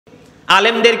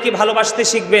আলেমদেরকে ভালোবাসতে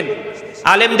শিখবেন,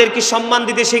 আলেমদেরকে সম্মান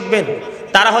দিতে শিখবেন।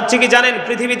 তারা হচ্ছে কি জানেন,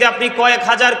 পৃথিবীতে আপনি কয়েক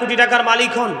হাজার কোটি টাকার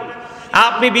মালিক হন,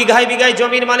 আপনি বিঘায় বিঘায়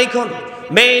জমির মালিক হন,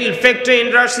 মেইল ফ্যাক্টরি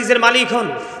ইন্ডাস্ট্রিজের মালিক হন,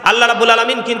 আল্লাহ রাব্বুল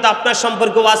আলামিন কিন্তু আপনার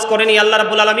সম্পর্কে ওয়াজ করেনি। আল্লাহ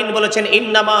রাব্বুল আলামিন বলেছেন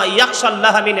ইন্নামা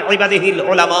ইয়াখশাল্লাহা মিন ইবাদিহিল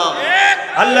উলামা।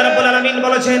 আল্লাহ রাব্বুল আলামিন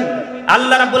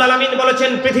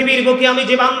বলেছেন পৃথিবীর বুকে আমি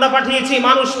যে বান্দা পাঠিয়েছি,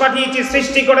 মানুষ পাঠিয়েছি,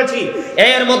 সৃষ্টি করেছি,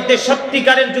 এর মধ্যে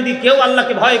সত্যিকারের যদি কেউ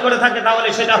আল্লাহকে ভয় করে থাকে তাহলে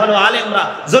সেটা হলো আলেমরা।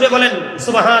 জোরে বলেন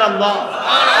সুবহানাল্লাহ।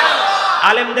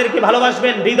 আলেমদেরকে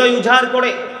ভালোবাসবেন হৃদয় উজাড়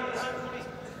করে।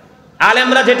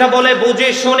 আলেমরা যেটা বলে বুঝে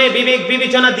শুনে বিবেক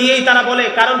বিবেচনা দিয়েই তারা বলে।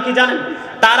 কারণ কি জানেন,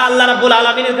 তারা আল্লাহ রাব্বুল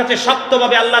আলামিনের কাছে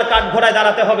শক্তভাবে আল্লাহর কাঠগড়ায়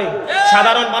দাঁড়াতে হবে।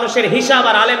 সাধারণ মানুষের হিসাব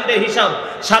আর আলেমদের হিসাব,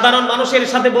 সাধারণ মানুষের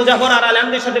সাথে বোঝাপড়া আর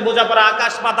আলেমদের সাথে বোঝাপড়া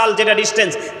আকাশ পাতাল যেটা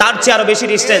ডিস্টেন্স, তার চেয়ে আরো বেশি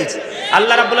ডিস্টেন্স।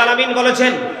 আল্লাহ রাব্বুল আলামিন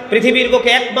বলেছেন পৃথিবীর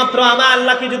বুকে একমাত্র আমার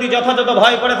আল্লাহকে যদি যথাযথ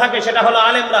ভয় করে থাকে সেটা হলো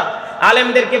আলেমরা।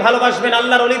 আলেমদেরকে ভালোবাসবেন,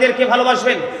 আল্লাহর ওলিদেরকে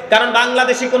ভালোবাসবেন। কারণ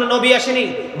বাংলাদেশে কোনো নবী আসেনি,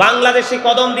 বাংলাদেশে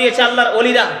কদম দিয়েছে আল্লাহর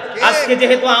ওলিরা। আজকে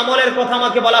যেহেতু আমলের কথা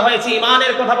আমাকে বলা হয়েছে,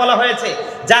 ইমানের কথা বলা হয়েছে,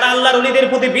 যারা আল্লাহর ওলিদের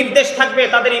প্রতি বিদ্বেষ থাকবে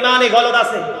তাদের ইমানে গলদ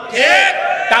আছে। ঠিক।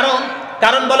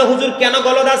 কারণ বলে হুজুর কেন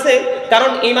গলদ আছে?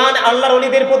 কারণ ইমান আল্লাহর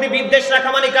ওলিদের প্রতি বিদ্বেষ রাখা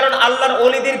মানে, কারণ আল্লাহর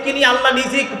ওলিদেরকে নিয়ে আল্লাহ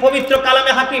নিজেই পবিত্র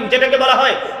কালামে হাকিম, যেটাকে বলা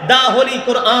হয় দা হোলি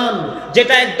কোরআন,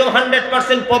 যেটা একদম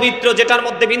 100% পবিত্র, যেটার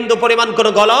মধ্যে বিন্দু পরিমাণ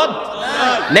কোনো গলদ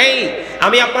নেই।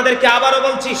 আমি আপনাদেরকে আবারও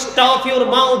বলছি, stop your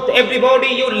mouth everybody,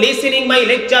 you listening my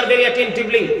lecture very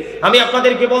attentively. আমি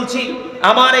আপনাদেরকে বলছি,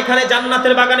 আমার এখানে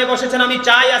জান্নাতের বাগানে বসেছেন, আমি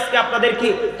চাই আজকে আপনাদেরকে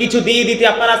কিছু দিয়ে দিতে।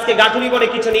 আপনারা আজকে গাঠুরি করে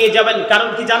কিছু নিয়ে যাবেন। কারণ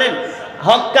কি জানেন,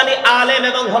 হক্কানি আলেম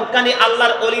এবং হক্কানি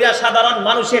আল্লাহর ওলিরা সাধারণ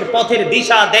মানুষের পথের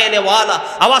দিশা দেনেওয়ালা।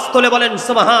 আওয়াজ তুলে বলেন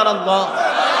সুবহানাল্লাহ।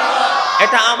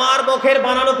 এটা আমার মুখের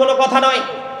বানানো কোনো কথা নয়।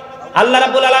 আল্লাহ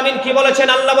রাব্বুল আলামিন কি বলেছেন?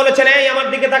 আল্লাহ বলেছেন, এই আমার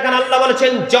দিকে তাকান, আল্লাহ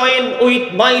বলেছেন join with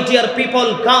my dear people,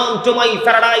 come to my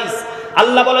paradise.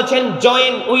 আল্লাহ বলেছেন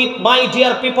join with my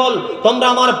dear people, তোমরা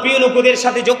আমার প্রিয় লোকদের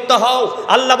সাথে যুক্ত হও।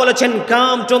 আল্লাহ বলেছেন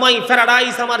কাম টু মাই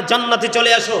প্যারাডাইস, আমার জান্নাতে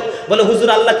চলে আসো। বলে হুজুর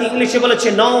আল্লাহ কি ইংলিশে বলেছে?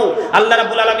 নো, আল্লাহ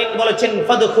রাব্বুল আলামিন বলেছেন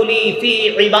ফাদখুলি ফি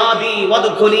ইবাদি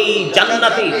ওয়াদখুলি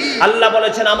জান্নাতি। আল্লাহ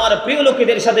বলেছেন আমার প্রিয়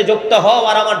লোকদের সাথে যুক্ত হও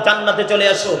আর আমার জান্নাতে চলে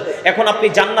আসো। এখন আপনি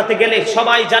জান্নাতে গেলে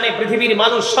সবাই জানে, পৃথিবীর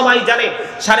মানুষ সবাই জানে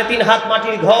 3.5 হাত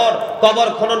মাটির ঘর, কবর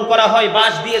খনন করা হয়,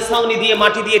 বাঁশ দিয়ে, ছাউনি দিয়ে,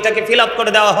 মাটি দিয়ে এটাকে ফিল আপ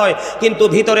করে দেওয়া হয়, কিন্তু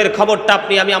ভিতরের খবর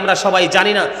আমরা সবাই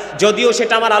জানি না। যদিও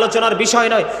সেটা আমার আলোচনার বিষয়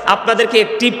নয়, আপনাদেরকে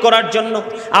অ্যাক্টিভ করার জন্য,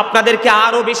 আপনাদেরকে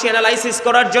আরো বেশি অ্যানালাইসিস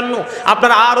করার জন্য,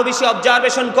 আপনারা আরো বেশি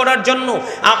অবজারভেশন করার জন্য,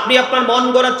 আপনি আপনার মন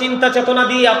গড়া চিন্তা চেতনা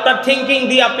দিয়ে, আপনার থিঙ্কিং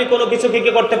দিয়ে আপনি কোনো কিছু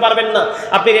কি করতে পারবেন না,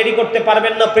 আপনি রেডি করতে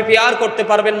পারবেন না, প্রিপেয়ার করতে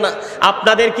পারবেন না।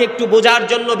 আপনাদেরকে একটু বোঝার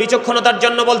জন্য, বিচক্ষণতার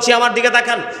জন্য বলছি, আমার দিকে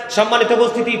তাকান। সম্মানিত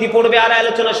উপস্থিতি, ইতিপূর্বে আর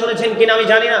আলোচনা শুনেছেন কিনা আমি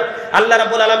জানি না, আল্লাহ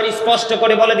রাব্বুল আলামিন স্পষ্ট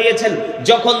করে বলে দিয়েছেন,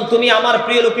 যখন তুমি আমার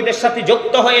প্রিয় লোকদের সাথে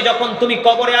যুক্ত হয়ে যখন তুমি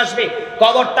কবরে আসবে,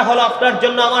 কবরটা হলো আপনার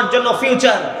জন্য, আমার জন্য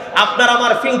ফিউচার। আপনার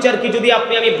আমার ফিউচার কি যদি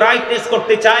আমি ব্রাইটনেস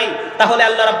করতে চাই, তাহলে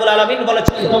আল্লাহ রাব্বুল আলামিন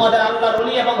বলেছেন তোমাদের আল্লাহর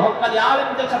ওলি এবং হক্কানি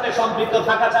আলেমদের সাথে সম্পৃক্ত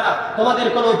থাকা ছাড়া তোমাদের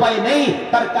কোনো উপায় নেই।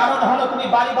 তার কারণ হলো তুমি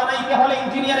বাড়ি বানাইতে হলে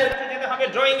ইঞ্জিনিয়ারের কাছে যেতে হবে,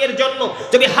 ড্রয়িং এর জন্য।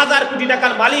 যদি 1000 কোটি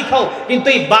টাকার মালিক হও, কিন্তু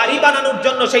এই বাড়ি বানানোর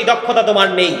জন্য সেই দক্ষতা তোমার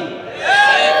নেই।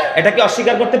 এটা কি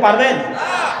অস্বীকার করতে পারবেন?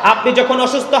 আপনি যখন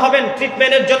অসুস্থ হবেন,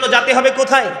 ট্রিটমেন্টের জন্য যেতে হবে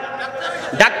কোথায়?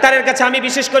 ডাক্তারের কাছে। আমি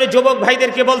বিশেষ করে যুবক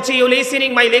ভাইদেরকে বলছি, you listening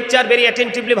my lecture very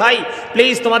attentively. ভাই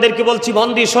প্লিজ তোমাদেরকে বলছি মন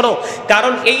দিয়ে শোনো।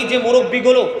 কারণ এই যে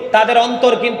মুরব্বীগুলো, তাদের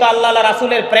অন্তর কিন্তু আল্লাহ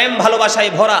রাসূলের প্রেম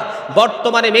ভালোবাসায় ভরা।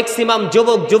 বর্তমানে ম্যাক্সিমাম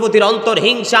যুবক যুবতীর অন্তর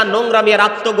হিংসা, নোংরামি আর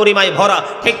আত্মগরিমায় ভরা।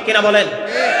 ঠিক কিনা বলেন?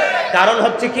 কারণ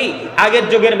হচ্ছে কি, আগের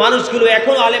যুগের মানুষগুলো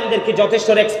এখন আলেমদেরকে যথেষ্ট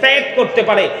রেসপেক্ট করতে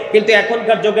পারে, কিন্তু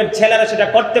এখনকার যুগের ছেলেরা সেটা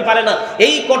করতে পারে না।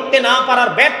 এই করতে না পারার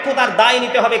ব্যর্থতার দায়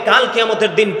নিতে হবে কাল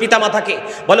কিয়ামতের দিন পিতামাতাকে।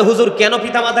 বলে হুজুর কেন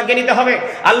পিতামাতাকে নিতে হবে?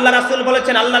 আল্লাহ রাসূল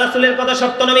বলেছেন, আল্লাহ রাসূলের কথা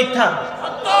সত্য না মিথ্যা?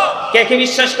 কে কে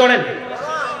বিশ্বাস করেন?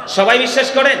 সবাই বিশ্বাস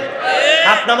করেন?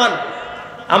 হাত নামান।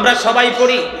 আমরা সবাই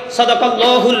পড়ি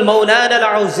সাদাকাল্লাহুল মাওলানাল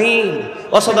আযীম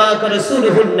ওয়া সাদাকা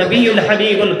রাসূলুহুন নবিয়ুল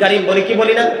হাবিবুল কারীম। বলি কি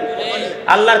বলি না?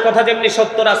 আল্লাহর কথা যেমনি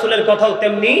সত্য, রাসূলের কথাও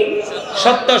তেমনি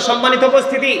সত্য। সম্মানিত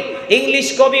উপস্থিতি, ইংলিশ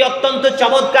কবি অত্যন্ত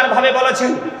চমৎকার ভাবে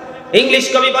বলেছেন। ইংলিশ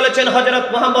কবি বলেছেন, হযরত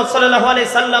মুহাম্মদ সাল্লাল্লাহু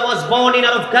আলাইহি সাল্লাম was born in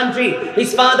Arab country. His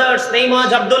father's name was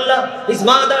Abdullah, his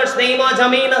mother's name was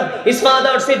Amina. His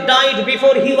father said died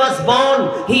before he was born.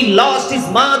 He lost his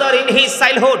mother in his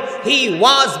childhood. He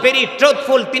was very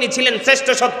truthful. তিনি ছিলেন শ্রেষ্ঠ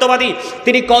সত্যবাদী।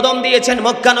 তিনি কদম দিয়েছেন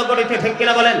মক্কা নগরীতে। ঠিক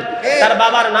কিনা বলেন? তার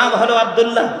বাবার নাম হলো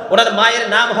আব্দুল্লাহ, ওনার মায়ের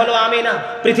নাম হলো আমিনা।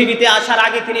 পৃথিবীতে আসার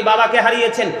আগে তিনি বাবাকে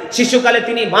হারিয়েছেন, শিশুকালে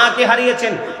তিনি মাকে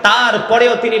হারিয়েছেন।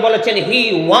 তারপরেও তিনি বলেছেন he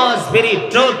was very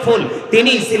truthful,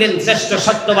 তিনি ছিলেন শ্রেষ্ঠ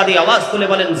সত্যবাদী। আওয়াজ তুলে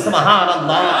বলেন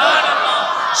সুবহানাল্লাহ।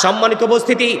 সম্মানিত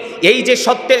উপস্থিতি, এই যে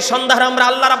সত্যের সন্ধান আমরা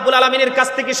আল্লাহ রাব্বুল আলামিনের কাছ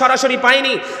থেকে সরাসরি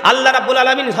পাইনি, আল্লাহ রাব্বুল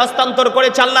আলামিন হস্তান্তর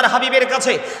করেছে আল্লাহর হাবিবের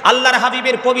কাছে। আল্লাহর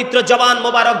হাবিবের পবিত্র জবান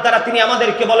মোবারক দ্বারা তিনি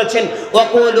আমাদেরকে বলেছেন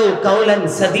ওয়াকুলু কাওলান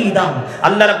সাদীদা।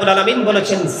 আল্লাহ রাব্বুল আলামিন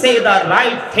বলেছেন সে দা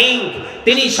রাইট থিং।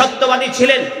 তিনি সত্যবাদী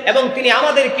ছিলেন এবং তিনি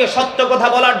আমাদেরকে সত্য কথা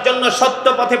বলার জন্য, সত্য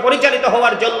পথে পরিচালিত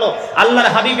হওয়ার জন্য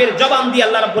আল্লাহর হাবিবের জবান দিয়ে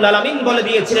আল্লাহ রাব্বুল আলামিন বলে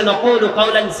দিয়েছিলেন ওয়াকুলু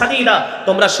কাওলান সাদীদা,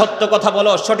 তোমরা সত্য কথা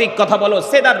বলো, সঠিক কথা বলো,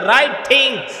 সে দা রাইট থিং।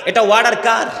 এটা ওয়ার্ডার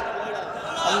কার?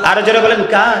 আরো জোরে বলেন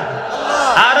কার?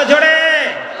 আরো জোরে।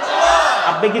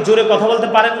 আপনি কি জোরে কথা বলতে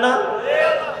পারেন না?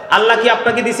 আল্লাহ কি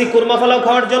আপনাকে দিছি কুরমা ফলাও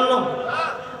খাওয়ার জন্য?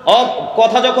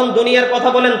 কথা যখন দুনিয়ার কথা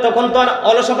বলেন তখন তো আর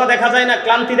অলসতা দেখা যায় না,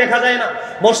 ক্লান্তি দেখা যায় না।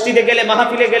 মসজিদে গেলে,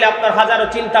 মাহফিলে গেলে আপনার হাজারো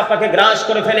চিন্তা আপনাকে গ্রাস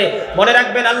করে ফেলে। মনে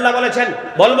রাখবেন আল্লাহ বলেছেন,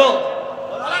 বলবো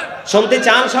শুনতে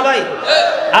চান সবাই?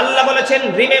 আল্লাহ বলেছেন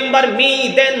remember me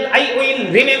then I will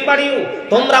remember you.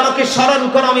 তোমরা আমাকে স্মরণ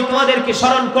করো, আমি তোমাদেরকে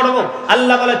স্মরণ করব।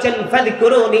 আল্লাহ বলেছেন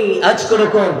ফাযকুরুনি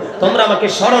আযকুরুকুম, তোমরা আমাকে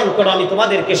স্মরণ করো, আমি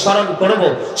তোমাদেরকে স্মরণ করব।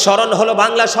 স্মরণ হলো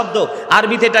বাংলা শব্দ,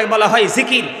 আরবিতে এটাকে বলা হয়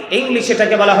জিকির, ইংলিশে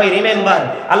এটাকে বলা হয় রিমেম্বার।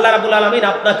 আল্লাহ রাব্বুল আলামিন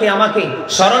আপনাকে আমাকে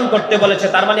স্মরণ করতে বলেছে,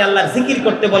 তার মানে আল্লাহ জিকির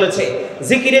করতে বলেছে।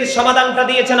 জিকিরের সমাধানটা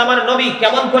দিয়েছেন আমার নবী,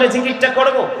 কেমন করে জিকিরটা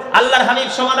করব আল্লাহর হাবিব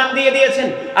সমাধান দিয়ে দিয়েছেন।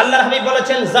 আল্লাহর হাবিব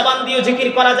বলেছেন জবান দিয়ে জিকির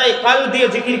করা যায়, কাল দিয়ে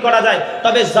জিকির করা যায়,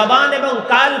 তবে জবান এবং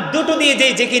কাল দুটো দিয়ে যে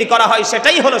জিকির করা হয়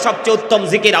সেটাই হলো সবচেয়ে উত্তম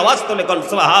জিকির। আওয়াজ তুলে কোন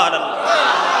সুবহানাল্লাহ।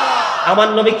 আমার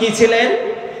নবী কি ছিলেন?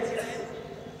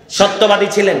 সত্যবাদী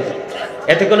ছিলেন,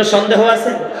 এতে কোনো সন্দেহ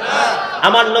আছে?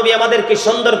 আমার নবী আমাদেরকে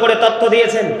সুন্দর করে তথ্য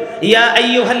দিয়েছেন, ইয়া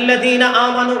আইয়ুহাল্লাযীনা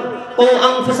আমানু ও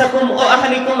আনফুসাকুম ও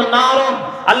আহলিকুম নার।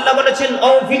 আল্লাহ বলেছেন ও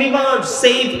believers,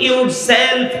 save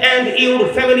yourself and your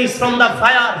families from the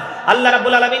fire. আল্লাহ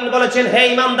রাব্বুল আলামিন বলেছেন হে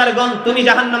ঈমানদারগণ, তুমি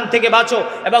জাহান্নাম থেকে বাঁচো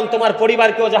এবং তোমার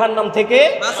পরিবারকেও জাহান্নাম থেকে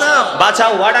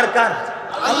বাঁচাও। অর্ডার কার?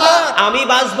 আল্লাহ। আমি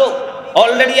বাঁচবো,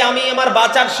 অলরেডি আমি আমার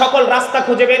বাঁচার সকল রাস্তা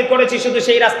খুঁজে বের করেছি, শুধু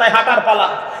সেই রাস্তায় হাঁটার পালা।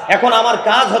 এখন আমার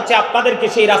কাজ হচ্ছে আপনাদেরকে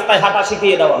সেই রাস্তায় হাঁটা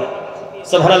শিখিয়ে দেওয়া।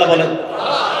 সুবহানাল্লাহ বলেন।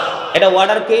 এটা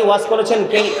অর্ডার কে ওয়াজ করেছেন?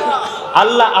 কে?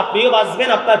 আল্লাহ। আপনিও বাঁচবেন,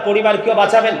 আপনার পরিবারকেও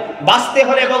বাঁচাবেন। বাঁচতে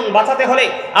হলে এবং বাঁচাতে হলে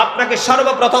আপনাকে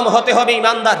সর্বপ্রথম হতে হবে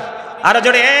ঈমানদার। আরো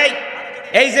জোরে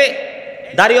এই যে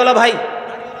দাড়িওয়ালা ভাই,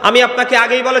 আমি আপনাকে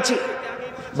আগেই বলেছি,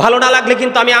 ভালো না লাগলে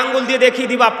কিন্তু আমি আঙ্গুল দিয়ে দেখিয়ে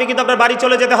দিব, আপনি কিন্তু আপনার বাড়ি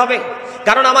চলে যেতে হবে।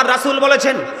 কারণ আমার রাসূল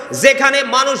বলেছেন যেখানে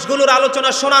মানুষগুলোর আলোচনা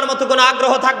শোনার মতো কোনো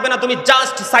আগ্রহ থাকবে না, তুমি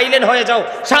জাস্ট সাইলেন্ট হয়ে যাও,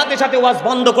 সাথে সাথে ওয়াজ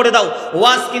বন্ধ করে দাও।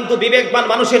 ওয়াজ কিন্তু বিবেকবান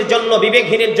মানুষের জন্য,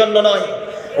 বিবেকহীনের জন্য নয়।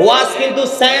 ওয়াজ কিন্তু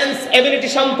সেন্স এবিলিটি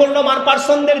সম্পূর্ণ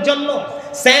পারসনদের জন্য,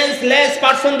 সেন্সলেস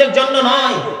পারসনদের জন্য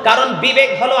নয়। কারণ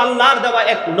বিবেক হলো আল্লাহর দেওয়া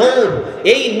এক নূর।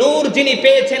 এই নূর যিনি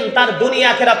পেয়েছেন তার দুনিয়া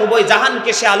আখিরাত উভয়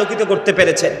জাহানকে সে আলোকিত করতে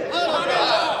পেরেছেন।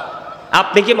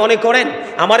 আপনি কি মনে করেন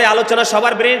আমার এই আলোচনা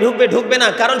সবার ব্রেনে ঢুকবে? ঢুকবে না,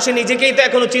 কারণ সে নিজেকেই তো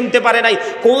এখনো চিনতে পারে নাই।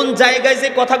 কোন জায়গায় যে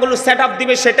কথাগুলো সেট আপ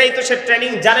দিবে সেটাই তো সে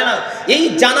ট্রেনিং জানে না। এই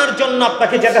জানার জন্য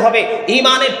আপনাকে যেতে হবে,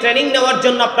 ঈমানের ট্রেনিং নেওয়ার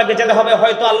জন্য আপনাকে যেতে হবে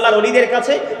হয়তো আল্লাহর ওলিদের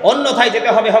কাছে, অন্যথায় যেতে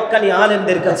হবে হক্কানি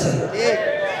আলেমদের কাছে।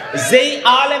 যেই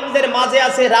আলেমদের মাঝে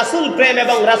আছে রাসূল প্রেম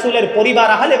এবং রাসূলের পরিবার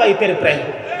আহলে বাইতের প্রেম।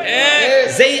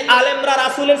 যেই আলেমরা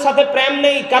রাসূলের সাথে প্রেম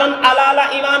নেই, কারণ আলা আলা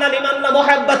ঈমান আল ঈমান লা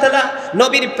মুহাব্বাতালা,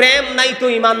 নবীর প্রেম নাই তো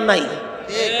ঈমান নাই,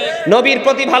 নবীর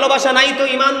প্রতি ভালোবাসা নাই তো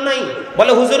ঈমান নাই।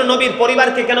 বলে হুজুর নবীর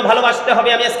পরিবারকে কেন ভালোবাসতে হবে?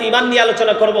 আমি আজকে ঈমান নিয়ে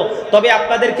আলোচনা করব, তবে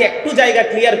আপনাদেরকে একটু জায়গা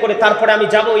ক্লিয়ার করে তারপরে আমি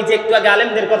যাব। এই যে একটু আগে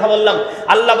আলেমদের কথা বললাম,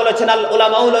 আল্লাহ বলেছেন আল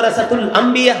উলামাউল ওয়ারাসাতুল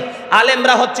আম্বিয়া,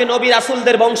 আলেমরা হচ্ছে নবী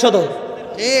রাসূলদের বংশধর।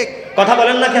 ঠিক কথা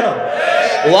বলেন না কেন?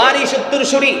 ওয়ারিস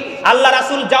উত্তরসূরি। আল্লাহ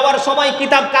রাসূল যাওয়ার সময়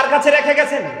কিতাব কার কাছে রেখে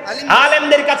গেছেন?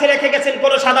 আলেমদের কাছে রেখে গেছেন,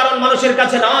 কোনো সাধারণ মানুষের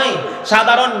কাছে নয়।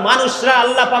 সাধারণ মানুষরা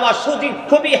আল্লাহ পাওয়া সুযোগ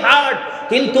খুবই হার্ড,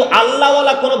 কিন্তু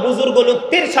আল্লাহওয়ালা কোনো বুজুর্গ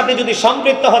লোকদের সাথে যদি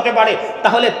সম্পৃক্ত হতে পারে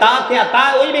তাহলে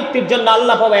ওই ব্যক্তির জন্য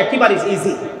আল্লাহ পাওয়া একেবারে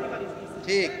ইজি।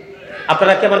 ঠিক।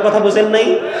 আপনারা কি আমার কথা বুঝেন নাই?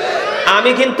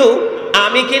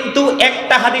 আমি কিন্তু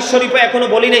একটা হাদিস শরীফে এখনো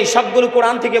বলি নাই, সবগুলো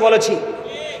কোরআন থেকে বলেছি।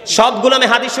 সবগুলো আমি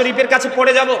হাদিস শরীফের কাছে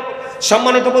পড়ে যাব।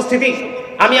 সম্মানিত উপস্থিতি,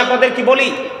 আমি আপনাদেরকে বলি,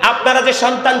 আপনারা যে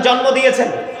সন্তান জন্ম দিয়েছেন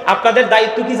আপনাদের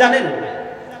দায়িত্ব কি জানেন?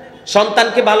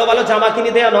 সন্তানকে ভালো ভালো জামা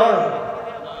কিনে দেওয়া নয়,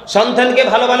 সন্তানকে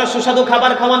ভালো ভালো সুস্বাদু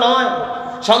খাবার খাওয়া নয়,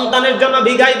 সন্তানের জন্য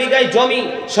বিঘায় বিঘায় জমি,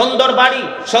 সুন্দর বাড়ি,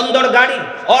 সুন্দর গাড়ি,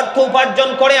 অর্থ উপার্জন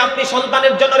করে আপনি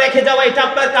সন্তানের জন্য রেখে যাওয়া এটা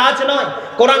আপনার কাজ নয়।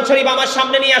 কোরআন শরীফ আমার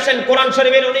সামনে নিয়ে আসেন, কোরআন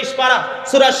শরীফের 19 পারা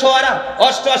সূরা শুআরা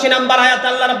 88 নম্বর আয়াত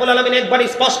আল্লাহ রাব্বুল আলামিন একবার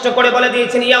স্পষ্ট করে বলে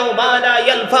দিয়েছেন ইয়াউমা লা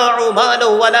ইয়ানফাউ মালু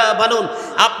ওয়ালা বানুন।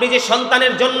 আপনি যে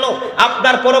সন্তানের জন্য,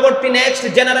 আপনার পরবর্তী নেক্সট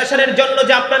জেনারেশনের জন্য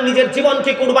যে আপনার নিজের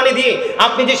জীবনকে কুরবানি দিয়ে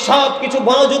আপনি যে সব কিছু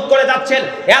মনোযোগ করে যাচ্ছেন,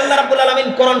 এ আল্লাহ রাব্বুল আলামিন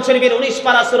কোরআন শরীফের 19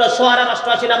 পারা সূরা শুআরা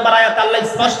 88 নম্বর আয়াত আল্লাহ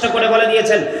স্পষ্ট করে বলে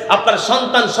দিয়েছেন আপনার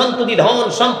সন্তান সন্ততি ধন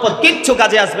সম্পদ কিচ্ছু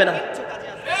কাজে আসবে না।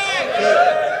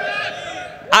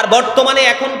 আর বর্তমানে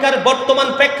এখনকার বর্তমান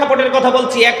প্রেক্ষাপটের কথা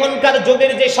বলছি, এখনকার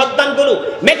যুগের যে সন্তানগুলো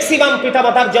ম্যাক্সিমাম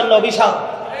পিতামাতার জন্য অভিশাপ।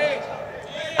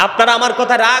 আপনারা আমার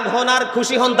কথা রাগ হন আর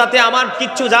খুশি হন, তাতে আমার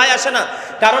কিচ্ছু যায় আসে না,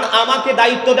 কারণ আমাকে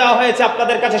দায়িত্ব দেওয়া হয়েছে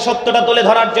আপনাদের কাছে সত্যটা তুলে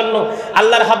ধরার জন্য।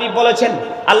 আল্লাহর হাবিব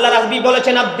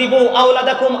বলেছেন আদিবু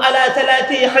আওলাদাকুম আলা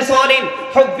সালাতি হিসালিন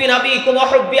হুব্বি নাবিকুম ওয়া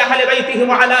হুব্বি আহলি বাইতিহি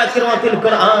ওয়া আলা কিরাতিল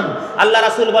কুরআন। আল্লাহ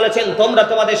রাসূল বলেছেন তোমরা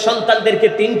তোমাদের সন্তানদেরকে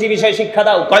তিনটি বিষয় শিক্ষা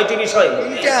দাও। কয়টি বিষয়?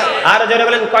 আর যারা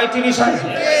বলেন কয়টি বিষয়?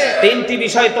 তিনটি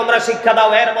বিষয় তোমরা শিক্ষা দাও।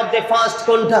 এর মধ্যে ফার্স্ট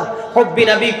কোনটা? হুব্বি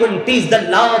নাবিকুম, teach the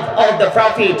love of the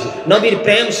profit, নবীর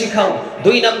প্রেম শিখাও।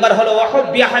 দুই নাম্বার হলো ওয়া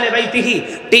হুব্বি আহলি বাইতিহি,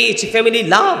 টিচ ফ্যামিলি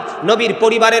লাভ, নবীর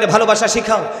পরিবারের ভালোবাসা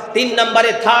শিখাও। তিন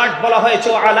নম্বরে থার্ড বলা হয়েছে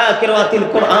আলা কিরাতিল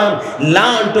কুরআন,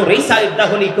 learn to recite the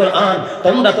Holi কুরআন,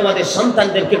 তোমরা তোমাদের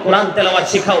সন্তানদেরকে কোরআন তেলাওয়াত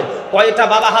শিখাও। কয়টা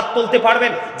বাবা হাত তুলতে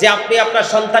পারবেন যে আপনি আপনার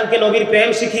সন্তানকে নবীর প্রেম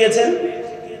শিখিয়েছেন?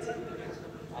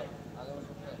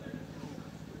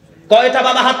 কয়টা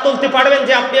বাবা হাত তুলতে পারবেন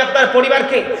যে আপনি আপনার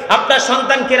পরিবারকে, আপনার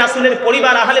সন্তানকে রাসূলের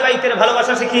পরিবার আহলে বাইতের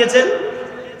ভালোবাসা শিখিয়েছেন?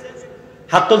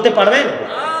 হাত তুলতে পারবেন?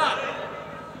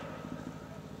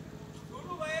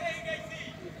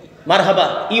 মারহাবা,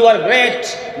 you are great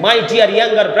my dear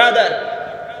younger brother.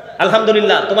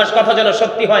 আলহামদুলিল্লাহ, তোমার কথা যেন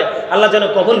সত্যি হয়, আল্লাহ যেন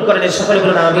কবুল করেন। সকলে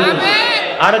বলুন আমিন।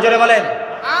 আরো জোরে বলেন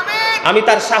আমিন। আমি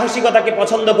তার সাহসিকতাকে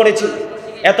পছন্দ করেছি।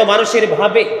 এত মানুষের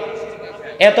ভাবে,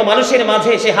 এত মানুষের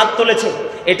মাঝে সে হাত তুলেছে,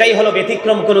 এটাই হলো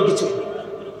ব্যতিক্রম কোনো কিছু,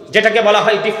 যেটাকে বলা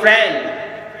হয় ডিফারেন্ট।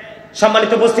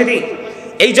 সম্মানিত উপস্থিতি,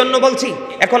 এই জন্য বলছি,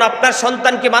 এখন আপনার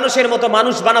সন্তানকে মানুষের মতো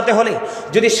মানুষ বানাতে হলে,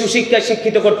 যদি সুশিক্ষায়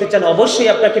শিক্ষিত করতে চান, অবশ্যই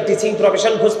আপনাকে টিচিং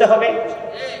প্রফেশন খুঁজতে হবে।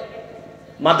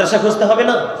 মাদ্রাসা খুঁজতে হবে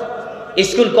না?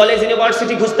 স্কুল কলেজ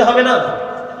ইউনিভার্সিটি খুঁজতে হবে না?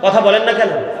 কথা বলেন না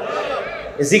কেন?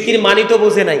 জিকির মানি তো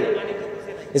বুঝে নাই,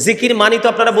 জিকির মানি তো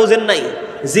আপনারা বোঝেন নাই।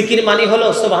 জিকির মানি হলো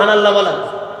সুবহানাল্লাহ বলা,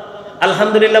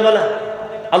 আলহামদুলিল্লাহ বলা,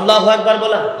 আল্লাহু আকবার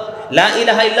বলা, লা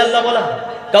ইলাহা ইল্লাল্লাহ বলা,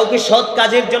 কাউকে সৎ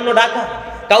কাজের জন্য ডাকা,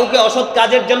 কাউকে অসৎ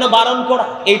কাজের জন্য বারণ করা,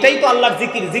 এটাই তো আল্লাহর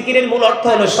জিকির। জিকিরের মূল অর্থ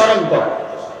হলো স্মরণ করা।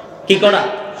 কি করা?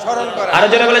 স্মরণ করা। আরো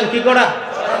জোরে বলেন কি করা?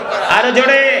 আরো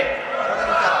জোরে।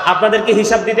 আপনাদেরকে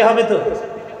হিসাব দিতে হবে তো,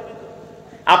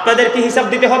 আপনাদেরকে হিসাব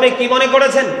দিতে হবে। কি মনে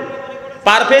করেছেন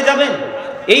পার পেয়ে যাবেন?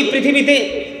 এই পৃথিবীতে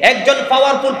একজন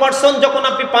পাওয়ারফুল পারসন যখন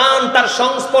আপনি পান, তার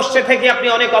সংস্পর্শে থেকে আপনি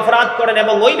অনেক অপরাধ করেন,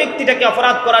 এবং ওই ব্যক্তিটাকে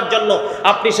অপরাধ করার জন্য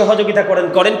আপনি সহযোগিতা করেন।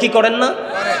 করেন কি করেন না?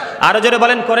 আরো জোরে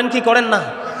বলেন করেন কি করেন না?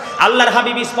 আল্লাহর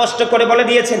হাবিব স্পষ্ট করে বলে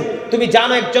দিয়েছেন, তুমি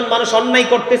জানো একজন মানুষ অন্যায়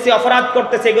করতেছে, অপরাধ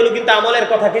করতেছে, এগুলো কিন্তু আমলের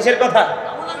কথা। কিসের কথা?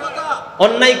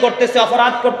 অন্যায় করতেছে,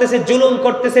 অপরাধ করতেছে, জুলুম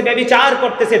করতেছে, ব্যভিচার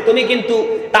করতেছে, তুমি কিন্তু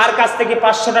তার কাছ থেকে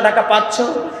 500 টাকা পাচ্ছ,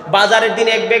 বাজারের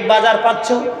দিনে এক ব্যাগ বাজার পাচ্ছ,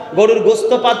 গরুর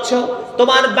গোস্ত পাচ্ছ,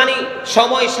 তোমার মানে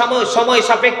সময়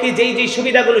সাপেক্ষে যেই যেই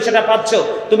সুবিধাগুলো সেটা পাচ্ছ,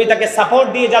 তুমি তাকে সাপোর্ট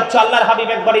দিয়ে যাচ্ছ। আল্লাহর হাবিব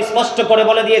একবার স্পষ্ট করে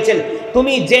বলে দিয়েছেন,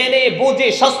 তুমি জেনে বুঝে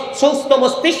সুস্থ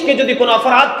মস্তিষ্কে যদি কোনো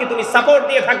অপরাধকে তুমি সাপোর্ট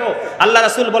দিয়ে থাকো, আল্লাহ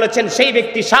রাসূল বলেছেন সেই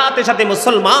ব্যক্তি সাথে সাথে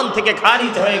মুসলমান থেকে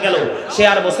খারিজ হয়ে গেল, সে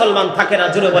আর মুসলমান থাকে না।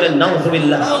 জোরে বলেন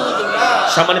নাউজুবিল্লাহ।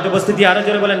 সম্মানিত উপস্থিতি, আরো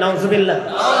জোরে বলেন নাউজুবিল্লাহ।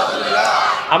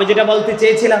 আমি যেটা বলতে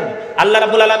চেয়েছিলাম, আল্লাহ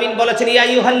রাব্বুল আলামিন বলেছেন, ইয়া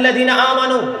আইয়ুহাল্লাযীনা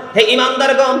আমানু, হে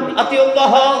ঈমানদারগণ,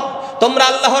 আতিউল্লাহ, তোমরা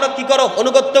আল্লাহর কি করো?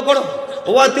 অনুগত্য করো।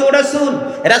 ওয়া আতিউ রাসূল,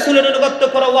 রাসূলের অনুগত্য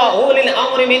করো। ওয়া উলিল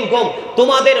আমরি মিনকুম,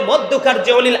 তোমাদের মধ্যকার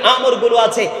যে উলিল আমর গুলো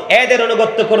আছে এদের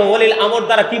অনুগত্য করো। উলিল আমর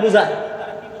দ্বারা কি বোঝায়?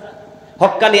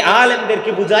 হক্কানি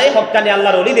আলেমদেরকে বুঝায়, হক্কানি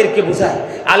আল্লাহর ওলিদেরকে বুঝায়।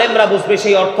 আলেমরা বুঝবে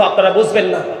সেই অর্থ, আপনারা বুঝবেন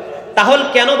না। তাহলে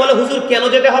কেন বলে হুজুর কেন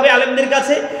যেতে হবে আলেমদের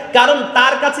কাছে? কারণ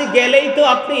তার কাছে গেলেই তো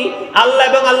আপনি আল্লাহ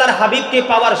এবং আল্লাহর হাবিবকে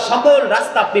পাওয়ার সকল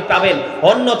রাস্তা আপনি পাবেন,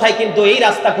 অন্যথায় কিন্তু এই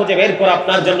রাস্তা খুঁজে বের করা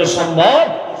আপনার জন্য সম্ভব।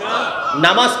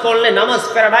 নামাজ পড়লে, নামাজ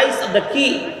প্যারাডাইস অফ দ্য কি,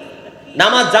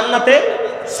 নামাজ জান্নাতের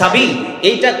চাবি,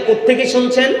 এইটা কোত্থেকে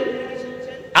শুনছেন?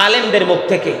 আলেমদের মুখ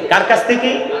থেকে। কার কাছ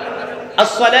থেকে?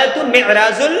 as-salatu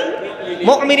mi'rajul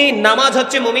মুমিনিন, নামাজ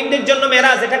হচ্ছে মুমিনদের জন্য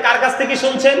মেরাজ। এটা কার কাছ থেকে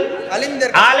শুনছেন?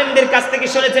 আলেমদের কাছ থেকে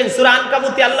শুনেছেন। সূরা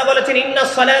আনকাবুতে আল্লাহ বলেছেন, ইন্নাস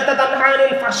সালাতা তানহা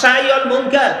আনিল ফাহশাই ওয়াল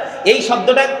মুনকার। এই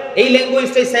শব্দটা, এই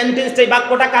ল্যাঙ্গুয়েজটা, এই সেন্টেন্সটা, এই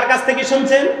বাক্যটা কার কাছ থেকে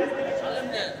শুনছেন?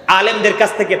 আলেমদের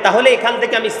কাছ থেকে। তাহলে এখান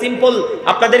থেকে আমি সিম্পল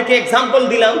আপনাদেরকে এক্সাম্পল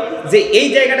দিলাম যে এই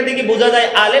জায়গাটা থেকে বোঝা যায়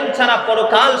আলেম ছাড়া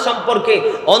পরকাল সম্পর্কে,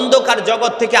 অন্ধকার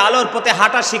জগৎ থেকে আলোর পথে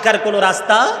হাঁটা শিকার কোনো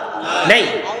রাস্তা নেই।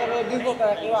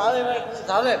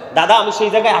 দাদা আমি সেই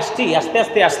জায়গায় আসছি, আস্তে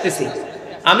আস্তে আসতেছি।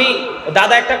 আমি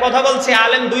দাদা একটা কথা বলছি,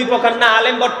 আলেম দুই প্রকার না।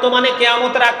 আলেম বর্তমানে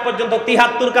কিয়ামতের আগ পর্যন্ত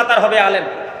 73 কাতার হবে আলেম।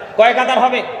 কয় কাতার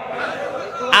হবে?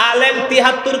 আলেম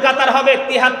 73 কাতার হবে।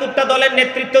 73টা দলের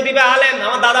নেতৃত্ব দিবে আলেম।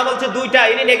 আমার দাদা বলছে দুইটা,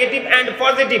 ইনি নেগেটিভ এন্ড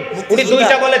পজিটিভ, উনি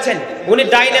দুইটা বলেছেন। উনি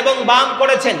ডাইন এবং বাম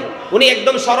করেছেন। উনি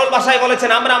একদম সরল ভাষায় বলেছেন।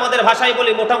 আমরা আমাদের ভাষায়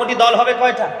বলি মোটামুটি দল হবে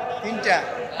কয়টা? 3টা।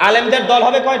 আলেমদের দল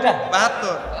হবে কয়টা?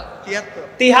 72।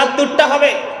 73টা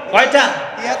হবে। কয়টা?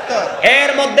 73।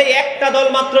 এর মধ্যে একটা দল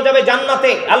মাত্র যাবে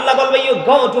জান্নাতে। আল্লাহ বলবে ইউ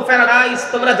গো টু প্যারাডাইস,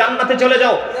 তোমরা জান্নাতে চলে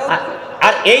যাও।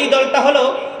 আর এই দলটা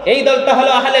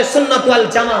হলো আহলে সুন্নাত ওয়াল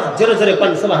জামাত। জোরে জোরে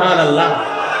কোন সুবহানাল্লাহ।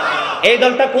 এই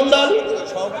দলটা কোন দল?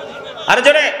 আর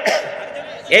জোরে,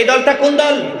 এই দলটা কোন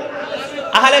দল?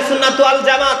 আহলে সুন্নাত ওয়াল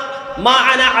জামাত। মা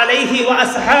আনা আলাইহি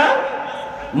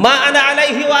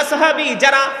ওয়া আসহাবি,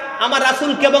 যারা আমার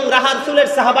রাসূলকে এবং রাসূলের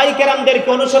সাহাবাই কেরামদেরকে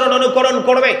অনুকরণ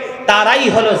করবে তারাই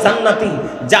হলো জান্নাতি।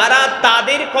 যারা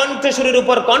তাদের কণ্ঠস্বরের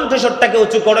উপর কণ্ঠস্বরটাকে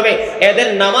উঁচু করবে, এদের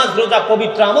নামাজ রোজা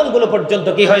পবিত্র আমলগুলো পর্যন্ত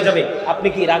কি হয়ে যাবে। আপনি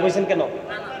কি রাগ হয়েছেন কেন?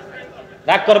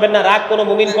 রাগ করবেন না। রাগ কোনো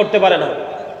মুমিন করতে পারে না।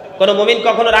 কোনো মুমিন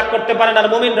কখনো রাগ করতে পারে না। আর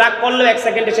মুমিন রাগ করলেও এক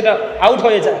সেকেন্ডে সেটা আউট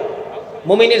হয়ে যায়।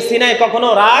 মুমিনের সিনায় কখনো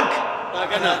রাগ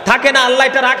থাকে না। আল্লাহ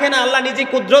এটা রাখে না। আল্লাহ নিজে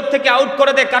কুদরত থেকে আউট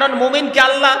করে দেয়। কারণ মুমিনকে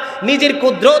আল্লাহ নিজের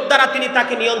কুদরত দ্বারা তিনি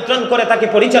তাকে নিয়ন্ত্রণ করে, তাকে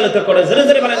পরিচালিত করে। জোরে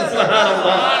জোরে বলেন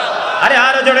সুবহানাল্লাহ। আরে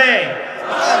আরো জোরে।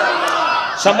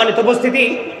 সম্মানিত উপস্থিতি,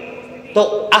 তো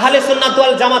আহলে সুন্নাত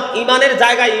ওয়াল জামাত ঈমানের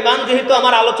জায়গায়, ঈমান যেহেতু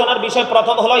আমার আলোচনার বিষয়,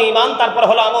 প্রথম হলো ঈমান, তারপর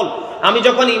হলো আমল। আমি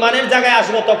যখন ঈমানের জায়গায়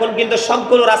আসবো তখন কিন্তু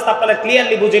সবগুলো রাস্তা আপনারা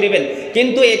ক্লিয়ারলি বুঝে নেবেন।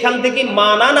 কিন্তু এখান থেকে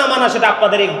মানা না মানা সেটা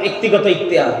আপনাদের ব্যক্তিগত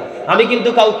ইখতিয়ার। আমি কিন্তু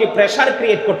কাউকে প্রেসার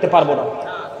ক্রিয়েট করতে পারবো না।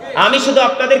 আমি শুধু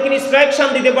আপনাদেরকে ইনস্ট্রাকশন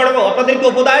দিতে পারবো, আপনাদেরকে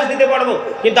উপদেশ দিতে পারবো,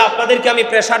 কিন্তু আপনাদেরকে আমি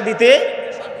প্রেসার দিতে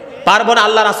পারবো না।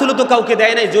 আল্লাহ রাসূলও তো কাউকে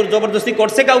দেয় নাই, জোর জবরদস্তি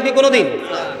করছে কাউকে কোনোদিন?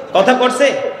 কথা করছে?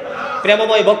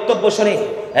 প্রেমময় বক্তব্য শুনে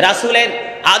রাসূলের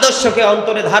আদর্শকে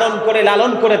অন্তরে ধারণ করে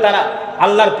লালন করে তারা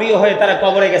আল্লাহর প্রিয় হয়ে তারা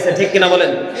কবরে গেছে। ঠিক কিনা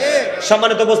বলেন?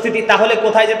 সম্মানিত উপস্থিতি, তাহলে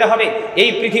কোথায় যেতে হবে? এই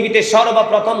পৃথিবীতে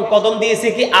সর্বপ্রথম কদম দিয়েছে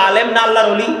কি আলেম না আল্লাহর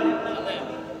ওলি?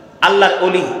 আল্লাহর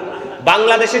ওলি।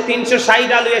 বাংলাদেশে 360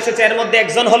 আলু এসেছে, এর মধ্যে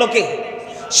একজন হলো কে?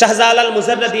 শাহজালাল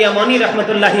মুজাদ্দিদ ইয়ামানি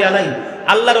রাহমাতুল্লাহি আলাইহি।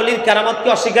 আল্লাহর ওলির কারামতকে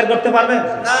অস্বীকার করতে পারবে না।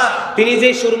 তিনি যে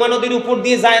সুরমা নদীর উপর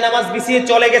দিয়ে জায়নামাজ বিছিয়ে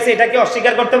চলে গেছে, এটাকে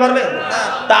অস্বীকার করতে পারবে না।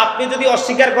 তা আপনি যদি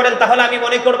অস্বীকার করেন তাহলে আমি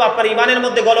মনে করব আপনার ঈমানের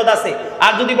মধ্যে গলদ আছে।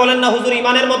 আর যদি বলেন না হুজুর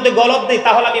ঈমানের মধ্যে গলদ নেই,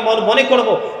 তাহলে আমি মনে করব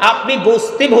আপনি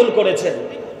বুঝতে ভুল করেছেন।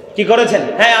 কি করেছেন?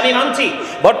 হ্যাঁ, আমি মানছি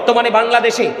বর্তমানে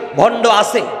বাংলাদেশে ভণ্ড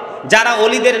আছে, যারা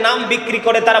ওলিদের নাম বিক্রি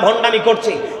করে তারা ভণ্ডামি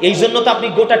করছে। এই জন্য তো আপনি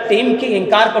গোটা টিমকে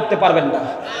ইনকার করতে পারবেন না।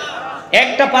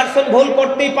 একটা পার্সন ভুল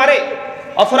করতেই পারে,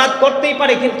 অপরাধ করতেই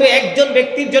পারে, কিন্তু একজন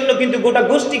ব্যক্তির জন্য কিন্তু গোটা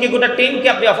গোষ্ঠীকে, গোটা টিমকে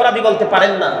আপনি অপরাধী বলতে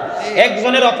পারেন না।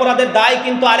 একজনের অপরাধের দায়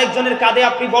কিন্তু আরেকজনের কাঁধে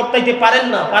আপনি বর্তাইতে পারেন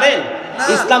না। পারেন?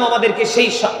 ইসলাম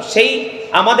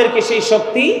আমাদেরকে সেই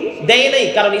শক্তি দেয় নাই।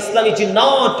 কারণ ইসলাম is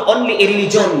not only a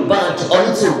religion but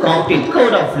also complete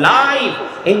code of life.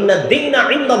 ইন্না দীনা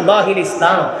ইনদাল্লাহিল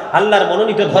ইসলাম। আল্লাহর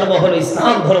মনোনীত ধর্ম হলো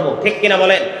ইসলাম ধর্ম। ঠিক কিনা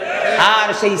বলেন? আর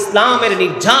সেই ইসলামের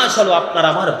নির্যাস হলো আপনার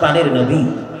আমার প্রাণের নবী।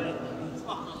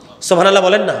 সুবহানাল্লাহ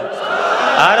বলেন না?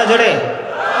 আর জোরে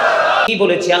কি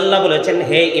বলেছি? আল্লাহ বলেছেন,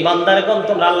 হে ঈমানদারগণ,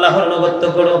 তোমরা আল্লাহর অনুগত্য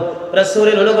করো,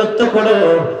 রাসূলের অনুগত্য করো।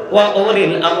 ওয়া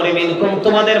উলিল আমরি মিনকুম,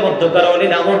 তোমাদের মধ্যকার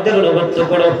উলিল আমরদের অনুগত্য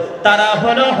করো। তারা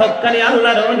হলো হক্কানি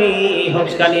আল্লাহর ওলি,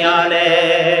 হক্কানি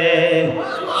আলেম।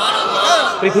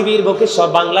 পৃথিবীর বুকে সব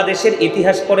বাংলাদেশের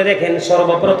ইতিহাস পড়ে দেখেন,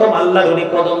 সর্বপ্রথম আল্লাহর ওলি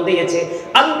কদম দিয়েছে।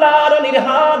 আল্লাহর ওলির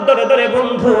হাত ধরে ধরে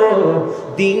বন্ধু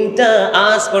দিনটা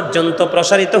আজ পর্যন্ত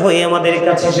প্রসারিত হয়ে আমাদের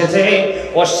কাছে এসেছে।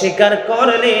 অস্বীকার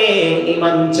করলে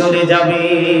ঈমান চলে যাবে।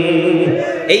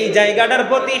 এই জায়গাটার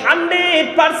প্রতি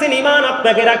 100% ঈমান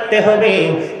আপনাকে রাখতে হবে।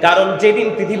 কারণ যেদিন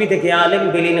পৃথিবী থেকে আলেম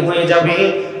বিলীন হয়ে যাবে,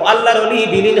 আল্লাহর ওলি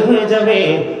বিলীন হয়ে যাবে,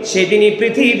 সেদিনই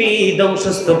পৃথিবী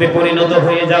ধ্বংসস্তূপে পরিণত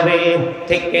হয়ে যাবে।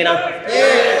 ঠিক কিনা?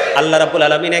 আল্লাহ রাব্বুল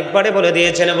আলামিন একবারে বলে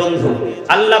দিয়েছেন বন্ধু।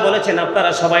 আল্লাহ বলেছেন,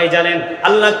 আপনারা সবাই জানেন,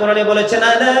 আল্লাহ কোরআনে বলেছেন,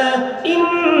 আলা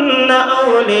ইন্না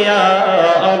আউলিয়া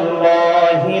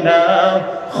আল্লাহি লা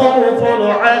খাউফুন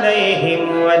আলাইহিম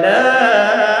ওয়া লা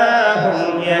হুম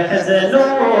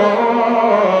ইয়াহজানুন।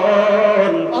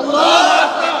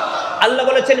 আল্লাহ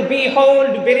বলেছেন,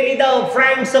 behold, verily the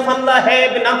friends of Allah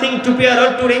have nothing to fear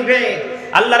or to regret.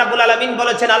 আল্লাহ রাব্বুল আলামিন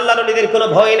বলেছেন, আল্লাহর ওলিদের কোনো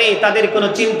ভয় নেই, তাদের কোনো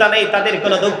চিন্তা নেই, তাদের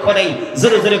কোনো দুঃখ নেই,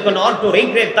 জোরে জোরে কোনো অটো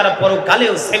রিগ্রেট। তারা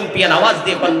পরকালেও চ্যাম্পিয়ন আওয়াজ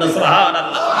দিয়ে বলেন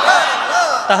সুবহানাল্লাহ।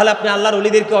 তাহলে আপনি আল্লাহর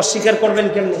ওলিদেরকে অস্বীকার করবেন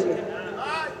কেমনে?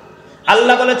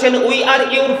 আল্লাহ বলেছেন, we are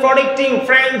your protecting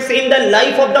friends in the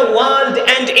life of the world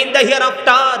and in the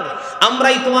hereafter.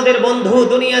 আমরাই তোমাদের বন্ধু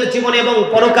দুনিয়ার জীবনে এবং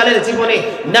পরকালের জীবনে।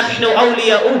 নাহনু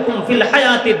আউলিয়াউকুম ফিল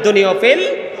হায়াতিদ দুনিয়া ওয়া ফিল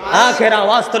আখিরা।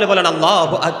 আওয়াজ তুলে বলেন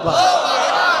আল্লাহু আকবার।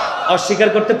 অস্বীকার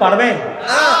করতে পারবে না।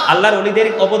 আল্লাহর ওলিদের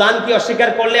অবদান কি অস্বীকার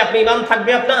করলে আপনি ঈমান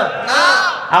থাকবে আপনার?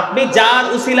 আপনি যার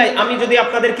উসিলায়, আমি যদি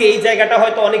আপনাদেরকে এই জায়গাটা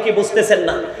হয়তো অনেকে বুঝতেছেন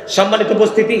না, সম্মানিত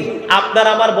উপস্থিতি, আপনার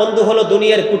আমার বন্ধু হলো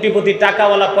দুনিয়ার কোটিপতি,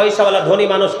 টাকাওয়ালা, পয়সাওয়ালা, ধনী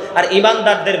মানুষ। আর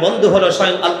ঈমানদারদের বন্ধু হলো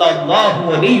স্বয়ং আল্লাহ। আল্লাহু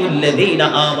ওয়ালিউল্লাযীনা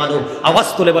আমানু। আওয়াজ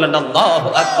তুলে বলেন আল্লাহু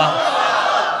আকবার।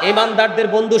 ইমানদারদের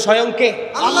বন্ধু স্বয়ং কে?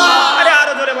 আল্লাহ। আরে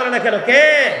আরো জোরে বলে না কেন, কে?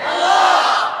 আল্লাহ।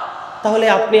 তাহলে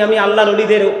আপনি আমি আল্লাহর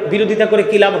ওলিদের বিরোধিতা করে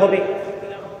কি লাভ হবে?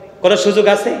 কোন সুযোগ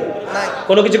আছে?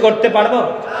 কোনো কিছু করতে পারবো?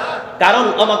 কারণ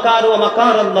অমাকারু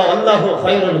অমাকার আল্লাহ আল্লাহু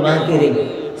খায়রুল মাকিরিন।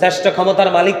 শ্রেষ্ঠ ক্ষমতার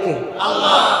মালিক কে?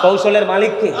 আল্লাহ। কৌশলের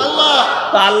মালিক কে? আল্লাহ।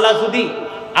 তো আল্লাহ যদি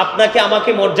আপনাকে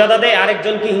আমাকে মর্যাদা দেয়,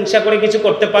 আরেকজনকে হিংসা করে কিছু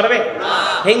করতে পারবে?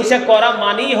 হিংসা করা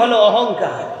মানেই হলো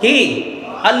অহংকার। কি?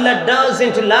 আল্লাহ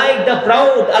doesn't like the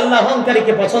proud, আল্লাহ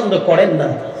অহংকারীকে পছন্দ করেন না।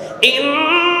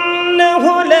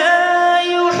 ইন্নাহু লা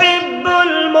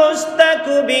ইউহিব্বুল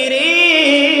মুস্তাকবিরিন।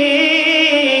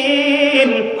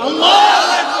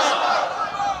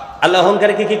 আল্লাহ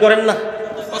অহংকারীকে কি করেন না?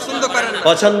 পছন্দ করেন না।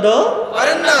 পছন্দ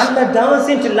করেন না। আল্লাহ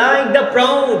doesn't like the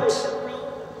proud।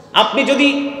 আপনি যদি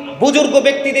বুজুর্গ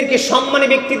ব্যক্তিদেরকে, সম্মানী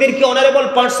ব্যক্তিদেরকে, অনারেবল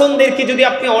পার্সনদেরকে যদি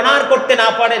আপনি অনার করতে না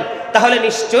পারেন, তাহলে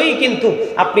নিশ্চয়ই কিন্তু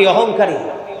আপনি অহংকারী।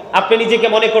 আপনি নিজেকে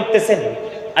মনে করতেছেন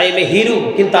আই এম এ হিরো,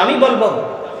 কিন্তু আমি বলবো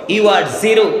ইউ আর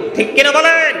জিরো। ঠিক কিনা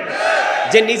বলেন?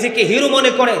 যে নিজেকে হিরো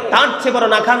মনে করে তার চেয়ে বড়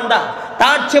নাখান্দা,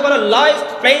 তার চেয়ে বড় লয়েস্ট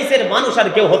প্লেসের মানুষ আর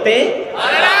কেউ হতে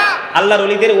পারে না। আল্লাহর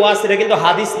ওলিদের ওয়াজ, এটা কিন্তু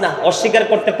হাদিস না, অস্বীকার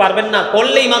করতে পারবেন না,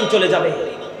 করলে ঈমান চলে যাবে।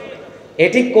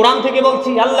 এটি কোরআন থেকে বলছি।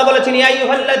 আল্লাহ বলেছেন ইয়া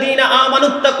আইয়ুহাল্লাযীনা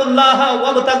আমানুত্তাকুল্লাহা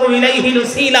ওয়াবতাগু ইলাইহিল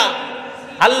ওসিলা।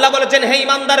 আল্লাহ বলেছেন হে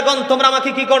ঈমানদারগণ, তোমরা আমাকে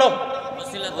কি করো?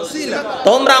 ওসিলা।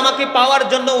 তোমরা আমাকে পাওয়ার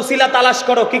জন্য উসিলা তালাশ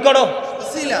করো। কি করো?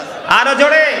 উসিলা। আরো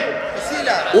জোরে,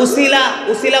 উসিলা। উসিলা,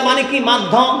 উসিলা মানে কি?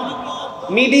 মাধ্যম,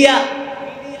 মিডিয়া।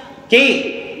 কি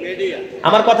মিডিয়া?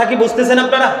 আমার কথা কি বুঝতেছেন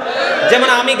আপনারা? যেমন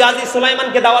আমি গাজী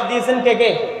সুলাইমানকে দাওয়াত দিয়েছেন কে কে?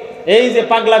 এই যে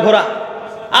পাগলা ঘোড়া।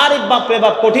 আরে বাপ রে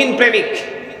বাপ, কঠিন প্রেমিক,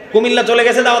 কুমিল্লা চলে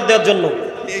গেছে দাওয়াত দেওয়ার জন্য।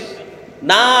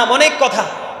 না, অনেক কথা।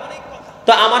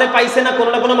 তো আমারে পাইছে না কোনো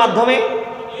না কোনো মাধ্যমে,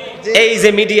 এই যে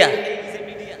মিডিয়া।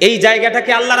 এই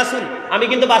জায়গাটাকে আল্লাহ রাসূল, আমি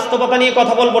কিন্তু বাস্তবতা নিয়ে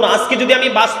কথা বলবো না আজকে। যদি আমি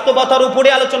বাস্তবতার উপরে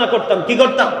আলোচনা করতাম, কি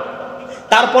করতাম?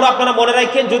 তারপর আপনারা মনে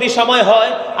রাখেন, যদি সময়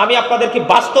হয় আমি আপনাদেরকে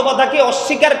বাস্তবতাকে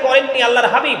অস্বীকার করেননি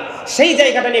আল্লাহর হাবিব, সেই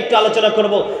জায়গাটা নিয়ে একটু আলোচনা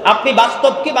করব। আপনি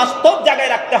বাস্তবকে বাস্তব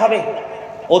জায়গায় রাখতে হবে,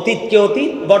 অতীতকে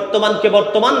অতীত, বর্তমানকে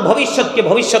বর্তমান, ভবিষ্যৎকে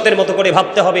ভবিষ্যতের মতো করে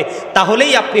ভাবতে হবে।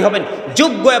 তাহলেই আপনি হবেন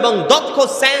যোগ্য এবং দক্ষ,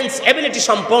 সেন্স এবিলিটি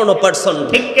সম্পন্ন পারসন।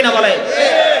 ঠিক কিনা বলেন?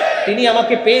 তিনি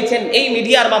আমাকে পেয়েছেন এই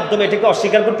মিডিয়ার মাধ্যমে, এটাকে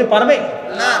অস্বীকার করতে পারবে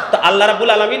না। তো আল্লাহ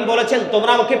রাব্বুল আলামিন বলেছেন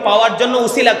তোমরা আমাকে পাওয়ার জন্য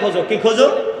উসিলা খোঁজো। কি খোঁজো?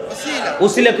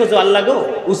 উসিলা খোঁজো। আল্লাহ গো,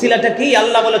 উসিলাটা কি?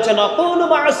 আল্লাহ বলেছেন আকুনু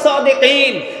মা'আস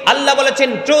সাদিকিন। আল্লাহ বলেছেন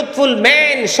ট্রুথফুল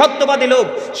ম্যান, সত্যবাদী লোক।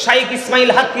 শাইখ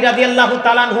ইসমাইল হাক্কি রাদিয়াল্লাহু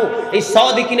তাআলা আনহু এই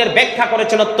সাদিকিনের ব্যাখ্যা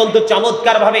করেছেন অত্যন্ত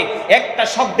চমৎকার ভাবে। একটা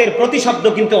শব্দের প্রতিশব্দ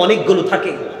কিন্তু অনেকগুলো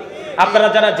থাকে। আপনারা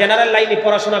যারা জেনারেল লাইনে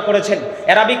পড়াশোনা করেছেন,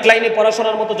 অ্যারাবিক লাইনে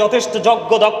পড়াশোনার মতো যথেষ্ট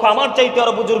যোগ্য দক্ষ আমার চাইতে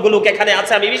আরো বুজুর্গ লোক এখানে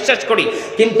আছে, আমি বিশ্বাস করি।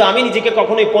 কিন্তু আমি নিজেকে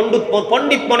কখনোই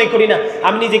পণ্ডিত মনে করি না।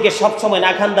 আমি নিজেকে সবসময়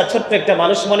নাখান্দা ছোট্ট একটা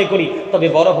মানুষ মনে করি। তবে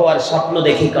বড় হওয়ার স্বপ্ন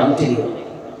দেখি কন্টিনিউ,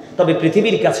 তবে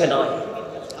পৃথিবীর কাছে নয়।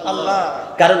 আল্লাহ,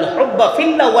 কারণ হুব্বা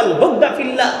ফিল্লাহ ওয়াল বুগদা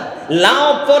ফিল্লাহ,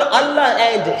 love for Allah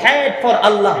and hate for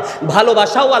আল্লাহ।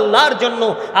 ভালোবাসাও আল্লাহর জন্য,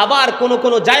 আবার কোন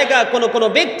কোন জায়গা, কোন কোন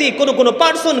ব্যক্তি, কোন কোন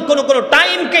পারসন, কোন কোন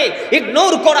টাইমকে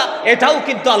ইগনোর করা, এটাও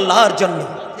কিন্তু আল্লাহর জন্য।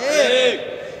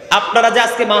 আপনারা যে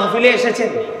আজকে মাহফিলে এসেছেন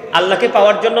আল্লাহকে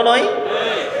পাওয়ার জন্য নয়।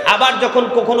 আবার যখন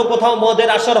কখনো কোথাও মদের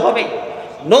আসর হবে,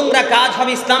 নোংরা কাজ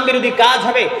হবে, ইসলাম বিরোধী কাজ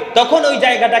হবে, তখন ওই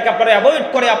জায়গাটাকে আপনারা অ্যাভয়েড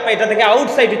করে আপনি এটা থেকে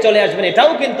আউটসাইডে চলে আসবেন,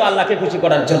 এটাও কিন্তু আল্লাহকে খুশি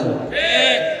করার জন্য।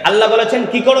 আল্লাহ বলেছেন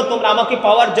কি করো? তোমরা আমাকে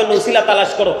পাওয়ার জন্য উসিলা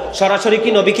তালাশ করো। সরাসরি কি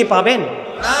নবীকে পাবেন?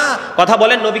 কথা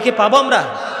বলেন, নবীকে পাবো আমরা?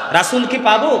 রাসূল কি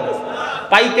পাবো?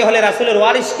 পাইতে হলে রাসূলের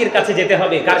ওয়ারিসের কাছে যেতে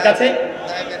হবে। কার কাছে?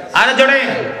 আর জোরে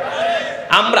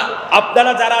আমরা,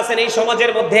 আপনারা যারা আছেন এই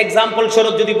সমাজের মধ্যে, এক্সাম্পল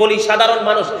স্বরূপ যদি বলি সাধারণ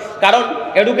মানুষ, কারণ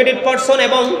এডুকেটেড পারসন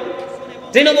এবং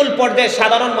তৃণমূল পর্যায়ে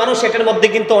সাধারণ মানুষ, এটার মধ্যে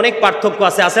কিন্তু অনেক পার্থক্য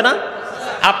আছে, আছে না?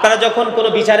 আপনারা যখন কোনো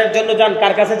বিচারের জন্য যান,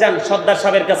 কার কাছে যান? সর্দার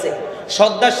সাহেবের কাছে।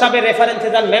 সর্দার সাহেবের রেফারেন্সে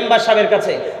যান মেম্বার সাহেবের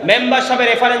কাছে। মেম্বার সাহেবের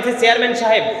রেফারেন্সে চেয়ারম্যান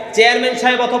সাহেব। চেয়ারম্যান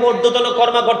সাহেব অথবা ঊর্ধ্বতন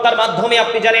কর্মকর্তার মাধ্যমে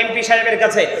আপনি যান এমপি সাহেবের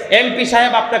কাছে। এমপি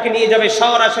সাহেব আপনাকে নিয়ে যাবে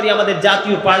সরাসরি আমাদের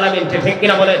জাতীয় পার্লামেন্টে। ঠিক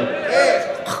কিনা বলেন?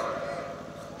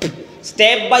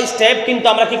 স্টেপ বাই স্টেপ কিন্তু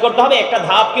আমরা কি করতে হবে? একটা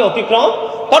ধাপকে অতিক্রম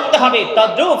করতে হবে।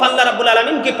 তদ্রুপ আল্লাহ রাব্বুল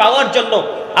আলামিনকে পাওয়ার জন্য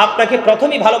আপনাকে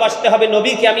প্রথমেই ভালোবাসতে হবে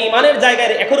নবীকে। আমি ইমানের জায়গায়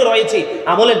এখনো রয়েছি,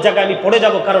 আমলের জায়গায় আমি পড়ে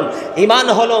যাব, কারণ ইমান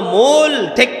হলো মূল।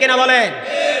 ঠিক কিনা বলেন?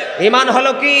 ইমান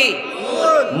হলো কি?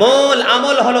 মূল।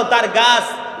 আমল হলো তার গাছ,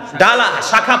 ডালা,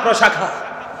 শাখা প্রশাখা।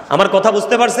 আমার কথা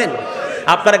বুঝতে পারছেন?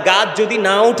 আপনার গাছ যদি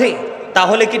না ওঠে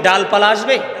তাহলে কি ডালপালা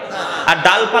আসবে? আর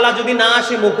ডালপালা যদি না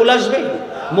আসে মুকুল আসবে?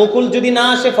 মুকুল যদি না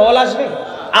আসে ফল আসবে?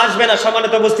 আসবে না।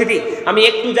 সম্মানিত উপস্থিতি, আমি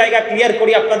একটু জায়গা ক্লিয়ার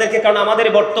করি আপনাদেরকে, কারণ আমাদের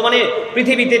বর্তমানে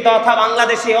পৃথিবীতে তথা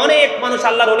বাংলাদেশে অনেক মানুষ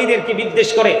আল্লাহর ওলিদেরকে বিদ্বেষ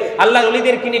করে, আল্লাহর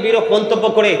ওলিদেরকে নিয়ে বিরূপ মন্তব্য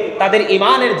করে, তাদের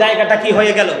ঈমানের জায়গাটা কি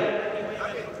হয়ে গেল?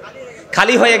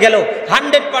 খালি হয়ে গেল।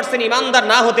 100% ইমানদার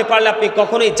না হতে পারলে আপনি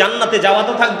কখনোই জান্নাতে যাওয়া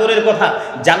তো থাক দূরের কথা,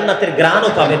 জান্নাতের গ্রাণও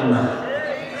পাবেন না।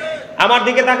 আমার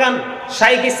দিকে তাকান,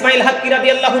 শাইখ ইসমাইল হাক্কি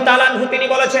রাদিয়াল্লাহু তাআলা আনহু তিনি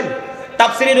বলেছেন,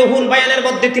 তাফসিরে রুহুল বায়ানের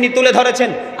মধ্যে তিনি তুলে ধরেছেন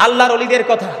আল্লাহর ওলিদের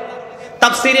কথা।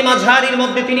 তাফসিরে মাজহারির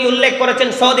মধ্যে তিনি উল্লেখ করেছেন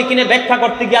সাদিকিনের ব্যাখ্যা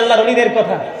করতে গিয়ে আল্লাহর ওলিদের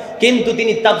কথা। কিন্তু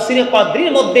তিনি তাফসিরে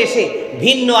কদরির মধ্যে এসে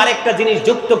ভিন্ন আরেকটা জিনিস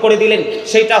যুক্ত করে দিলেন,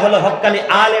 সেটা হলো হক্কানি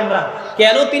আলেমরা।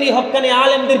 কেন তিনি হক্কানি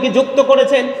আলেমদেরকে যুক্ত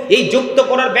করেছেন, এই যুক্ত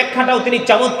করার ব্যাখ্যাটাও তিনি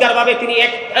চমৎকারভাবে, তিনি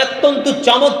অত্যন্ত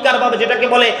চমৎকারভাবে, যেটাকে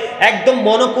বলে একদম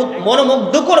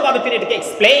মনোমুগ্ধকরভাবে তিনি এটাকে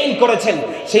এক্সপ্লেইন করেছেন।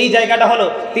 সেই জায়গাটা হলো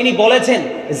তিনি বলেছেন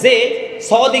যে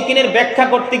সাদিকিনের ব্যাখ্যা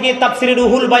করতে গিয়ে তাফসিরে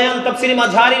রুহুল বায়ান, তাফসিরে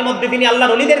মাজহারির মধ্যে তিনি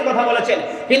আল্লাহর ওলিদের কথা বলেছেন,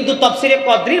 কিন্তু তাফসিরে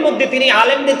কদরির মধ্যে তিনি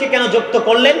আলেমদেরকে কেন যুক্ত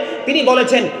করলেন? তিনি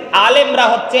বলেছেন আলেমরা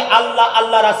হচ্ছে আল্লাহ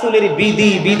আল্লাহ রাসূলের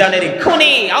বিধি বিধানের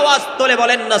খনি। আওয়াজ তোলে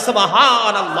বলেন না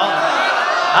সুবহানাল্লাহ,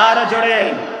 আর জোরে।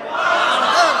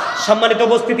 সম্মানিত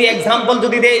উপস্থিতি, এক্সাম্পল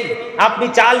যদি দেই, আপনি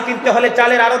চাল কিনতে হলে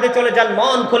চালের আড়তে চলে যান,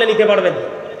 মন খুলে নিতে পারবেন।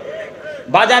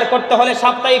 বাজার করতে হলে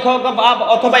সাপ্তাহিক হোক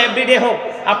অথবা এভরিডে হোক,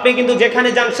 আপনি কিন্তু যেখানে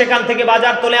যান সেখান থেকে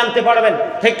বাজার তুলে আনতে পারবেন,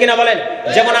 ঠিক কিনা বলেন?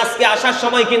 যেমন আজকে আসার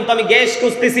সময় কিন্তু আমি গ্যাস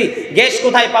খুঁজতেছি, গ্যাস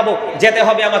কোথায় পাবো? যেতে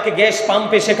হবে আমাকে গ্যাস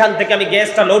পাম্পে, সেখান থেকে আমি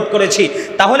গ্যাসটা লোড করেছি।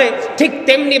 তাহলে ঠিক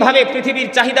তেমনি ভাবে পৃথিবীর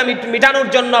চাহিদা মেটানোর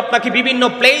জন্য আপনাকে বিভিন্ন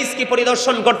প্লেস কি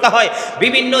পরিদর্শন করতে হয়,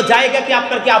 বিভিন্ন জায়গাকে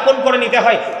আপনাকে আপন করে নিতে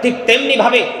হয়। ঠিক তেমনি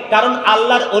ভাবে, কারণ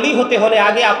আল্লাহর ওলি হতে হলে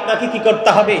আগে আপনাকে কি করতে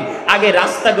হবে? আগে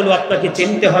রাস্তাগুলো আপনাকে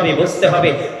চিনতে হবে, বুঝতে হবে।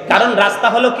 কারণ রাস্তা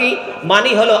হলো কি?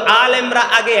 মানি হলো আলেমরা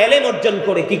আগে ইলম অর্জন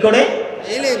করে, কি করে?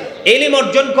 ইলম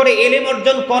অর্জন করে। ইলম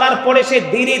অর্জন করার পরে সে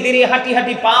ধীরে ধীরে হাঁটি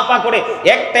হাঁটি পা পা করে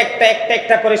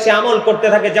একটা করে সে আমল করতে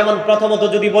থাকে। যেমন প্রথমত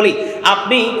যদি বলি,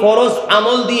 আপনি ফরজ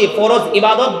আমল দিয়ে, ফরজ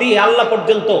ইবাদত দিয়ে আল্লাহ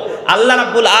পর্যন্ত, আল্লাহ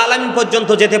রাব্বুল আলামিন পর্যন্ত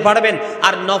যেতে পারবেন,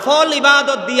 আর নফল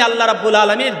ইবাদত দিয়ে আল্লাহ রাব্বুল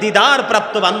আলামিনের দিদার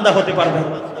প্রাপ্ত বান্দা হতে পারবেন।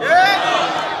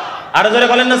 আরো জোরে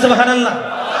বলেন না সুবহানাল্লাহ।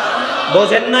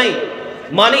 বোঝেন নাই?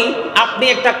 মানে আপনি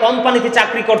একটা কোম্পানিতে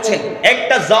চাকরি করছেন,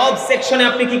 একটা জব সেকশনে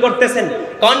আপনি কি করতেছেন?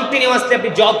 কন্টিনিউয়াসলি আপনি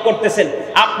জব করতেছেন।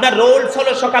 আপনার রোলস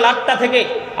হলো সকাল 8টা থেকে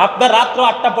আপনার রাত্র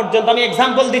 8টা পর্যন্ত। আমি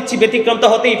এক্সাম্পল দিচ্ছি, ব্যতিক্রম তো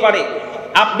হতেই পারে।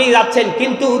 আপনি যাচ্ছেন,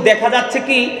 কিন্তু দেখা যাচ্ছে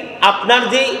কি আপনার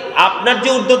যে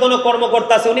ঊর্ধ্বতন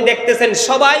কর্মকর্তা আছে উনি দেখতেছেন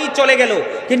সবাই চলে গেল,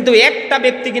 কিন্তু একটা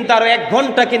ব্যক্তি কিন্তু আরো 1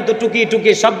 ঘন্টা কিন্তু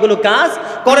টুকিয়ে সবগুলো কাজ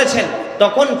করেছেন।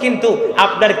 তখন কিন্তু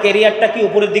আপনার ক্যারিয়ারটা কি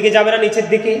উপরের দিকে যাবে না নিচের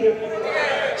দিকে?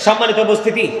 সম্মানিত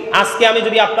উপস্থিতি, আজকে আমি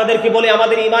যদি আপনাদেরকে বলি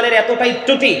আমাদের ইমানের এতটাই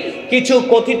ত্রুটি, কিছু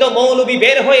কথিত মৌলবী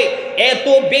বের হয়ে এত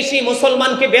বেশি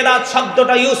মুসলমানকে বেদাত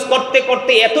শব্দটা ইউজ করতে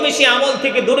করতে এত বেশি আমল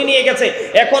থেকে দূরে নিয়ে গেছে,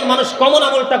 এখন মানুষ কমন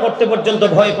আমলটা করতে পর্যন্ত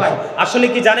ভয় পায়। আসলে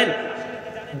কি জানেন,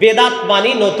 বেদাত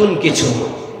মানে নতুন কিছু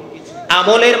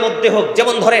আমলের মধ্যে হোক।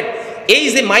 যেমন ধরেন এই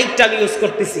যে মাইকটা আমি ইউজ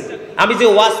করতেছি, আমি যে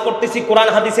ওয়াজ করতেছি কোরআন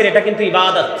হাদিসের, এটা কিন্তু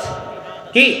ইবাদত।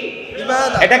 কি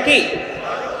এটা? কি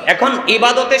এখন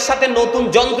ইবাদতের সাথে নতুন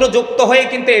যন্ত্র যুক্ত হয়ে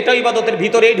কিন্তু এটা ইবাদতের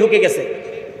ভিতরেই ঢুকে গেছে।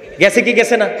 গেছে কি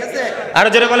গেছে না? আরো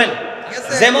জোরে বলেন।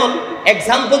 যেমন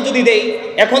এক্সাম্পল যদি দেই,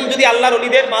 এখন যদি আল্লাহর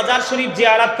ওলিদের মাজার শরীফ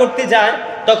জিয়ারত করতে যায়,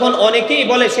 তখন অনেকেই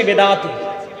বলে সে বেদাত,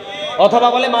 অথবা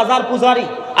বলে মাজার পূজারি।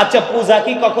 আচ্ছা, পূজা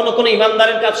কি কখনো কোনো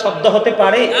ইমানদারের কাজ শব্দ হতে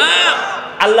পারে?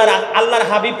 আল্লাহর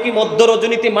হাবিব কি মধ্য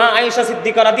রজনীতে মা আয়েশা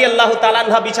সিদ্দিকা রাদিয়াল্লাহু তাআলা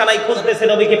আনহা বিছানায় খুঁজতেছে,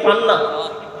 নবীকে পান না।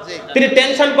 তিনি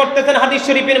টেনশন করতেছেন হাদিস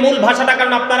শরীফের মূল ভাষাটা,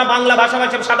 কারণ আপনারা বাংলা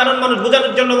ভাষাভাষী সাধারণ মানুষ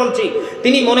বোঝানোর জন্য বলছি।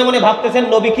 তিনি মনে মনে ভাবতেছেন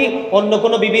নবী কি অন্য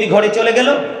কোনো বিবির ঘরে চলে গেল?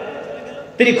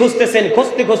 তিনি খুঁজতেছেন,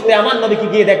 খুঁজতে খুঁজতে আমার নবীকে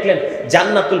গিয়ে দেখলেন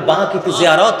জান্নাতুল বাকিতে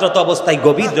জিয়ারতরত অবস্থায়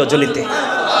গভীর রজনীতে।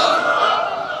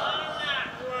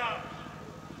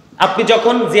 আপনি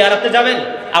যখন জিয়ারতে যাবেন,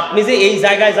 আপনি যে এই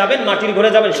জায়গায় যাবেন, মাটির ঘরে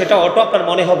যাবেন, সেটা অটো আপনার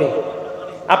মনে হবে।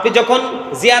 আপনি যখন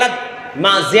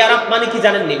জিয়ারত মানে কি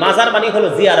জানেননি? মাজার মানে হলো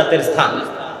জিয়ারতের স্থান।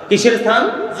 কিসের স্থান?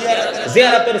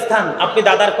 জিয়ারতের স্থান। আপনি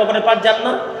দাদার কবরের পাশ যান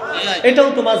না? এটাও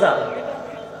তো মাজার।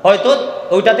 হয়তো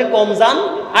ওইটাতে কম যান,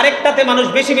 আরেকটাতে মানুষ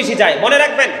বেশি বেশি যায়। মনে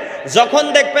রাখবেন, যখন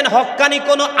দেখবেন হক্কানি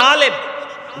কোনো আলেম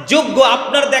যোগ্য,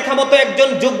 আপনার দেখা মতো একজন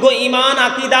যোগ্য, ইমান,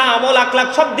 আকীদা, আমল, আখলাক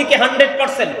সব দিকে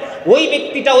 100%, ওই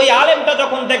ব্যক্তিটা, ওই আলেমটা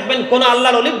যখন দেখবেন কোন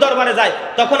আল্লাহর ওলির দরবারে যায়,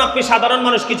 তখন আপনি সাধারণ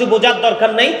মানুষ কিছু বোঝার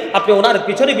দরকার নেই, আপনি ওনার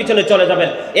পিছনে পিছনে চলে যাবেন।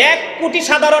 1 কোটি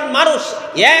সাধারণ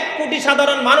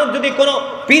মানুষ যদি কোনো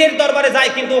পীরের দরবারে যায়,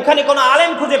 কিন্তু ওখানে কোনো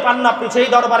আলেম খুঁজে পান না, আপনি সেই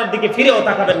দরবারের দিকে ফিরেও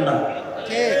তাকাবেন না।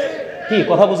 কি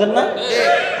কথা বুঝেন না?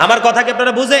 আমার কথা কি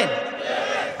আপনারা বুঝেন?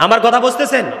 আমার কথা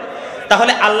বুঝতেছেন?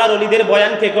 তাহলে আল্লাহর ওলিদের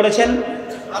বয়ান কে করেছেন?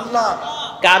 আল্লাহ।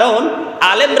 কারণ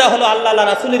আলেমরা হলো আল্লাহ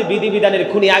রাসূলের বিধিবিধানের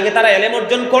খুনি। আগে তারা এলেম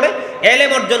অর্জন করে,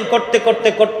 এলেম অর্জন করতে করতে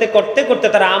করতে করতে করতে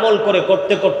তারা আমল করে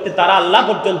করতে করতে তারা আল্লাহ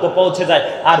পর্যন্ত পৌঁছে যায়।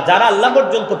 আর যারা আল্লাহ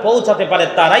পর্যন্ত পৌঁছাতে পারে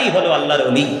তারাই হলো আল্লাহর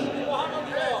ওলি।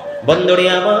 বন্ধুরে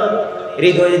আমার,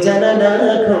 হৃদয় জানালা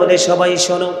খুলে সবাই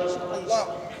শোনো,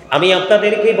 আমি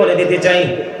আপনাদেরকে বলে দিতে চাই,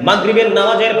 মাগরিবের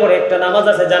নামাজের পরে একটা নামাজ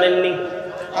আছে, জানেননি?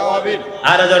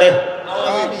 আর জোরে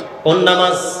কোন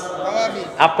নামাজ?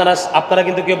 আপনারা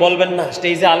কিন্তু কেউ বলবেন না,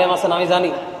 স্টেজে আলেম আছেন আমি জানি,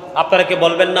 আপনারা কেউ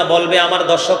বলবেন না, বলবে আমার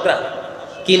দর্শকরা।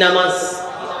 কি নামাজ?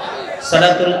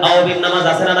 সালাতুল আওয়াবিন নামাজ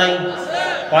আছে না নাই?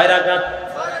 কয় রাকাত?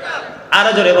 আর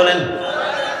জোরে বলেন।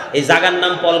 এই জায়গার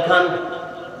নাম পলখান,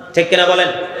 ঠিক কিনা বলেন?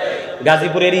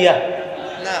 গাজীপুর এরিয়া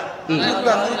না,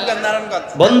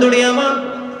 বন্ধুরি আমার,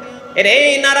 এই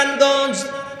নারায়ণগঞ্জ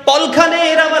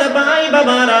পলখানের আমার ভাই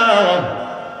বাবারা,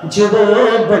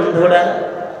 যুবক বন্ধুরা,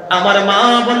 আমার মা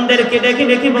বোনদেরকে দেখি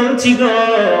দেখি বলছি গো,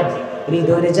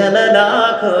 হৃদয়ের জানালা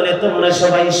খুলে তোমরা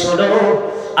সবাই শোনো,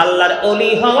 আল্লাহর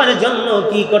ওলি হওয়ার জন্য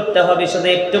কি করতে হবে শুধু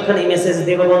একটুখানি মেসেজ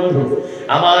দেব বন্ধু।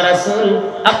 আমার রাসূল,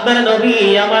 আপনার নবী,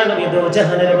 আমার নবী দো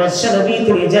জাহানের বাদশা নবী,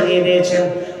 তিনি জানিয়ে দিয়েছেন,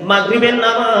 মাগরিবের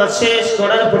নামাজ শেষ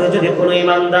করার পরে যদি কোনো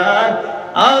ইমানদার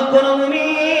আর কোনো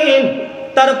মুমিন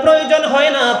তার প্রয়োজন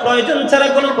হয় না, প্রয়োজন ছাড়া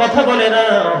কোনো কথা বলে না,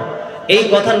 এই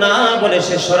কথা না বলে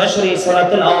সে সরাসরি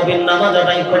সালাতুল আওয়াবিন নামাজ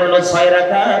আদায় করলো 6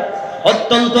 রাকাত,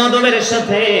 অত্যন্ত আদবের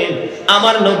সাথে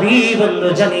আমার নবী বন্ধু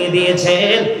জানিয়ে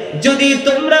দিয়েছেন, যদি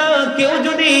তোমরা কেউ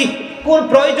যদি কোন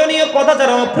প্রয়োজনীয় কথা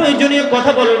ছাড়া অপ্রয়োজনীয়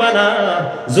কথা বলবা না,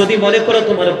 যদি মনে করো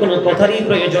তোমার কোনো কথারই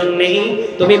প্রয়োজন নেই,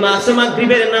 তুমি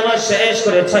মাগরিবের নামাজ শেষ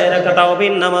করে 6 রাকাত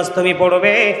আওয়াবিন নামাজ তুমি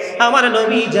পড়বে, আমার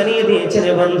নবী জানিয়ে দিয়েছেন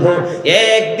বন্ধু,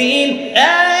 একদিন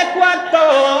এক ওয়াক্ত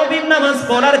আওয়াবিন নামাজ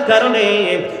পড়ার কারণে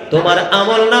তোমার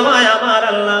আমল নামায় আমার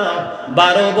আল্লাহ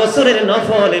 12 বছরের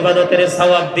নফল ইবাদতের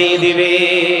সওয়াব দিয়ে দিবে।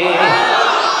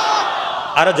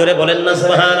 আরো জোরে বলেন না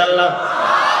সুবহানাল্লাহ।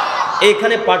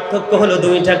 এখানে পার্থক্য হলো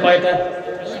দুইটা। কয়টা?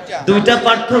 দুইটা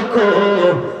পার্থক্য।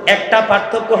 একটা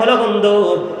পার্থক্য হলো বন্ধু,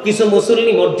 কিছু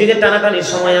মুসল্লি মসজিদে টানাটানির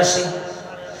সময় আসে,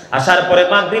 আসার পরে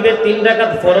মাগরিবের 3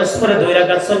 রাকাত ফরজ পড়ে 2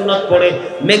 রাকাত সুন্নাত পড়ে,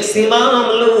 ম্যাক্সিমাম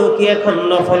লোক এখন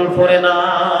নফল পড়ে না।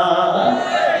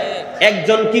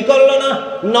 একজন কি করলো না,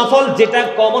 নফল যেটা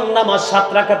কমন নামাজ 7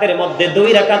 রাকাতের মধ্যে 2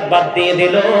 রাকাত বাদ দিয়ে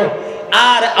দিল,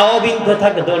 আর আওয়াবিন তো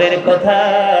থাক দূরের কথা,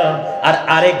 আর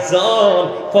আরেকজন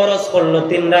ফরজ পড়লো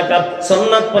 3 রাকাত,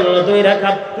 সুন্নাত পড়লো 2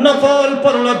 রাকাত, নফল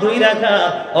পড়লো 2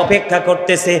 রাকাত, অপেক্ষা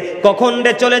করতেছে কখন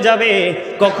রে চলে যাবে,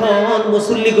 কখন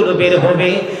মুসল্লিগুলো বের হবে,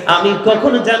 আমি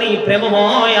কখন জানি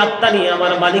প্রেমময় আত্মা নিয়ে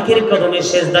আমার মালিকের কদমে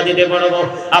সেজদা দিতে পারবো।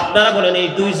 আপনারা বলেন এই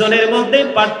দুইজনের মধ্যে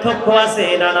পার্থক্য আছে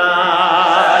না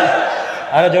নাই?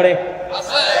 আরো জোরে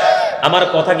আমার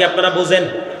কথা কি আপনারা বুঝেন?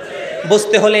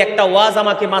 বুঝতে হলে একটা ওয়াজ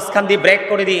আমাকে মাঝখান দিয়ে ব্রেক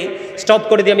করে দিয়ে স্টপ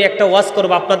করে দিয়ে আমি একটা ওয়াজ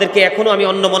করবো, আপনাদেরকে এখনো আমি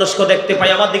অন্যমনস্ক দেখতে পাই।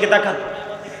 আমার দিকে তাকান,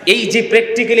 এই যে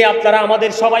প্র্যাকটিক্যালি আপনারা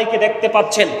আমাদের সবাইকে দেখতে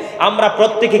পাচ্ছেন, আমরা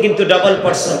প্রত্যেকে কিন্তু ডাবল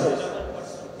পারসন।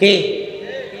 কি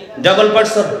ডাবল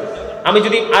পারসন? আমি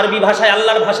যদি আরবি ভাষায়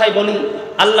আল্লাহর ভাষায় বলি,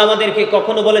 আল্লাহ আমাদেরকে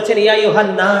কখনো বলেছেন ইয়া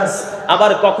আইয়ুহান নাস,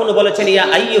 আবার কখনো বলেছেন ইয়া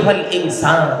আইয়ুহাল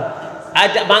ইনসান।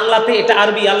 আজ বাংলাতে এটা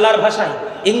আরবি আল্লাহর ভাষায়,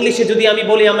 ইংলিশে যদি আমি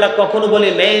বলি আমরা কখনো বলি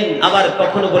ম্যান, আবার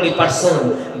কখনো বলি পারসন।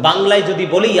 বাংলায় যদি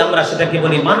বলি আমরা সেটাকে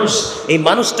বলি মানুষ। এই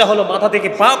মানুষটা হলো মাথা থেকে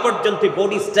পা পর্যন্ত,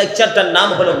 বডি স্ট্রাকচারটার নাম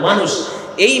হলো মানুষ।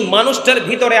 এই মানুষটার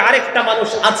ভিতরে আরেকটা মানুষ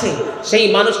আছে, সেই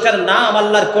মানুষটার নাম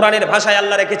আল্লাহর কোরআনের ভাষায়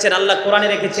আল্লাহ রেখেছেন, আল্লাহ কোরআনে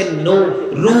রেখেছেন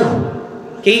রূহ।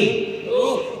 কি?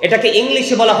 এটাকে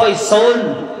ইংলিশে বলা হয় সোল,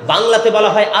 বাংলাতে বলা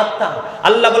হয় আত্মা।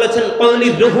 আল্লাহ বলেছেন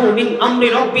ক্বালির রূহু মিন আমরি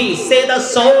রাব্বি, সে the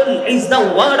soul is the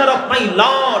word of my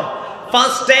lord.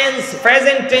 First tense,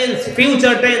 present tense,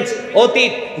 future tense,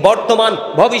 অতীত, বর্তমান,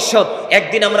 ভবিষ্যৎ।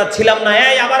 একদিন আমরা ছিলাম না,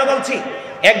 এই আবার বলছি,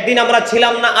 একদিন আমরা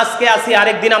ছিলাম না, আজকে আছি,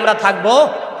 আরেকদিন আমরা থাকবো।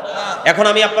 এখন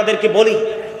আমি আপনাদেরকে বলি,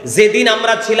 যেদিন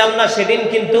আমরা ছিলাম না সেদিন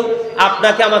কিন্তু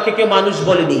আপনাকে আমাকে কেউ মানুষ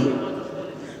বলেনি।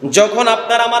 যখন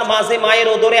আপনার আমার মাঝে মায়ের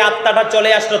ওদরে আত্মাটা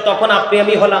চলে আসলো, তখন আপনি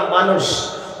আমি হলাম মানুষ।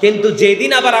 কিন্তু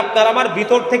যেদিন আবার আপনার আমার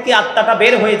ভিতর থেকে আত্মাটা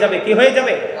বের হয়ে যাবে, কি হয়ে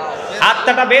যাবে?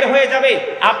 আত্মাটা বের হয়ে যাবে,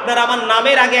 আপনার আমার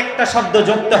নামের আগে একটা শব্দ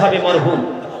যুক্ত হবে, মরহুম।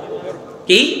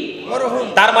 কি?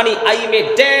 তার মানে I am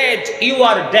dead, you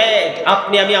R dead,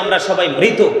 আপনি আমি আমরা সবাই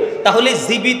মৃত। তাহলে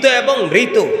জীবিত এবং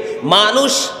মৃত,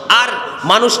 মানুষ আর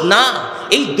মানুষ না,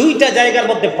 এই দুইটা জায়গার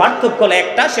মধ্যে পার্থক্য হলো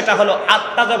একটা, সেটা হলো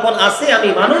আত্মা যখন আছে আমি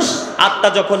মানুষ, আত্মা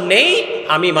যখন নেই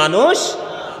আমি মানুষ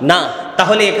না।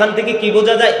 তাহলে এখান থেকে কি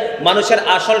বোঝা যায়? মানুষের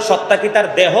আসল সত্তা কি তার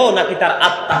দেহ নাকি তার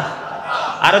আত্মা?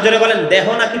 আরো জোরে বলেন, দেহ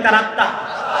নাকি তার আত্মা?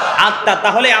 আত্মা।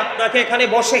 তাহলে আপনাকে এখানে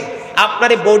বসে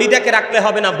আপনার বডিটাকে রাখলে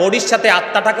হবে না, বডির সাথে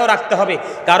আত্মাটাকেও রাখতে হবে,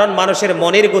 কারণ মানুষের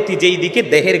মনের গতি যেই দিকে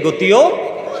দেহের গতিও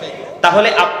তাহলে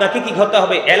আপনাকে কি হতে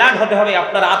হবে? অ্যালার্ট হতে হবে।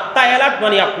 আপনার আত্মা অ্যালার্ট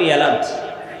মানে আপনি অ্যালার্ট।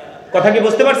 কথা কি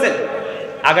বুঝতে পারছেন?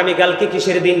 আগামীকালকে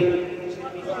কিসের দিন?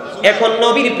 এখন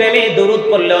নবীর প্রেমে দরুদ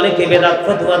পড়লে অনেকে বেদাত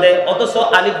ফতোয়া দেয়, অথচ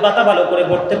আলিফ বাতা ভালো করে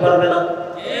পড়তে পারবে না।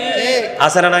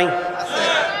 আছে না নাই?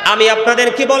 আমি আপনাদের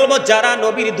কি বলবো, যারা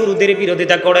নবীর দুরুদের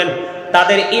বিরোধিতা করেন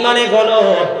তাদের ইমানে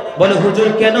গলদ। বলে হুজুর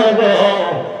কেন গো?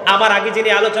 আমার আগে যিনি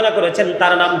আলোচনা করেছেন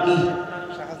তার নাম কি?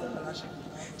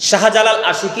 শাহজালাল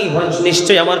আশিকি।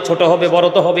 নিশ্চয়ই আমার ছোট হবে, বড়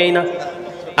তো হবেই না,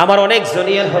 আমার অনেক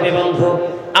জুনিয়র হবে বন্ধু।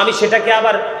 আমি সেটাকে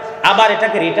আবার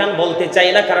এটাকে রিটার্ন বলতে চাই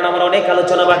না, কারণ আমার অনেক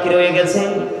আলোচনা বাকি রয়ে গেছে।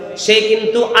 সে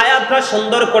কিন্তু আয়াতটা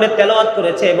সুন্দর করে তেলাওয়াত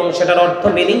করেছে এবং সেটার অর্থ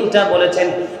মিনিংটা বলেছেন।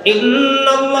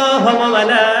 ইন্নাল্লাহা ওয়া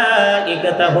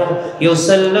মালাইকাতাহু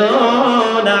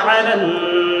ইউসাল্লুনা আলান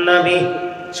নবী।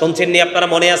 শুনছেন নি আপনারা?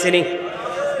 মনে আসেনি?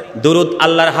 দুরুদ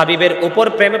আল্লাহর হাবিবের উপর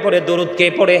প্রেমে পড়ে দুরুদ কে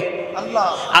পড়ে?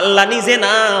 আল্লাহ নিজে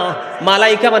না,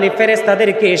 মালাইকা মানে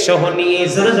ফেরেশতাদেরকে সহ নিয়ে।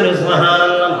 জোরে জোরে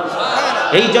সুবহানাল্লাহ।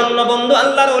 এই জন্য বন্ধু,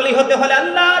 আল্লাহর ওলি হতে হলে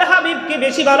আল্লাহর হাবিবকে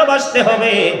বেশি ভালোবাসতে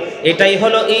হবে। এটাই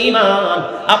হলো ঈমান।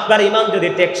 আপনার ঈমান যদি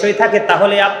টেকসই থাকে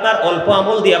তাহলে আপনার অল্প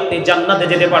আমল দিয়ে আপনি জান্নাতে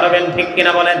যেতে পারবেন। ঠিক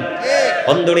কিনা বলেন?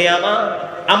 বন্ধুরে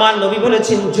আমার নবী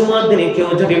বলেছেন, জুমার দিনে কেউ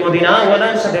যদি মদিনা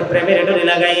ওয়ালার সাথে প্রেমের ডোরি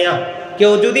লাগাইয়া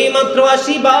কেউ যদি মাত্র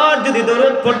 80 বার যদি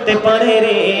দরুদ পড়তে পারে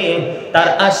রে, তার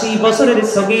 80 বছরের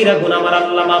সগীরা গুনাহ আমার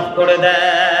আল্লাহ মাফ করে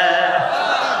দেয়।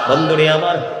 বন্ধুরে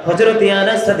আমার, হযরত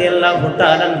আনাস রাদিয়াল্লাহু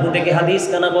তাআলা আনহু থেকে হাদিস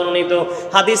কানা বর্ণিত।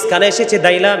 হাদিস কানে এসেছে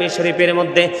দাইলামি শরীফের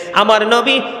মধ্যে। আমার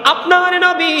নবী, আপনার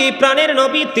নবী, প্রাণের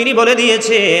নবী, তিনি বলে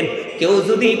দিয়েছেন, কেউ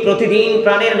যদি প্রতিদিন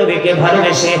প্রাণের নবীকে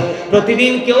ভালোবেসে,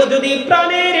 প্রতিদিন কেউ যদি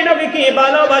প্রাণের নবীকে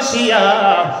ভালোবাসিয়া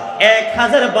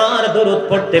 1000 বার দরুদ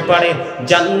পড়তে পারে,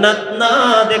 জান্নাত না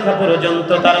দেখা পর্যন্ত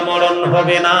তার মরণ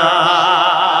হবে না।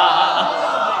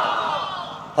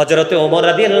 হযরতে ওমর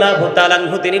রাদিয়াল্লাহু তাআলা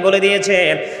আনহু তিনি বলে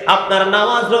দিয়েছেন, আপনার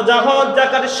নামাজ, রোজা, হজ,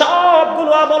 যাকাত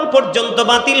সবগুলো আমল পর্যন্ত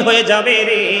বাতিল হয়ে যাবে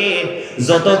রে,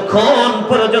 যতক্ষণ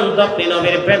পর্যন্ত আপনি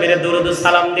নবীর প্রেমের দরুদ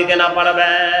সালাম দিতে না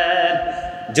পারবেন।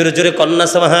 জোরে জোরে কন্যা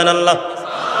সুবহানাল্লাহ।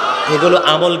 এগুলো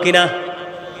আমল কিনা?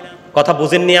 কথা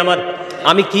বুঝেননি আমার?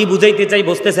 আমি কি বুঝাইতে চাই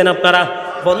বুঝতেছেন আপনারা?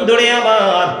 বন্ধুরে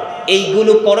আমার,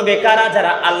 এইগুলো করবে কারা?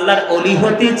 যারা আল্লাহর ওলি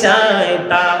হতে চায়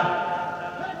তারা।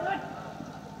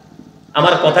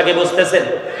 আমার কথাকে বুঝতেছেন?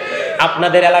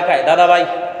 আপনাদের এলাকায় দাদা ভাই,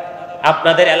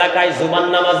 আপনাদের এলাকায় জুমার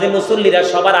নামাজে মুসল্লিরা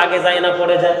সবার আগে যায় না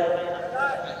পড়ে যায়?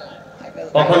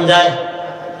 কখন যায়?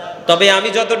 তবে আমি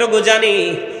যতটুকু জানি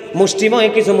মুষ্টিময়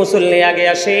কিছু মুসল্লি আগে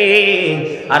আসে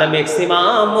আর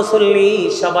ম্যাক্সিমাম মুসল্লি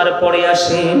সবার পরে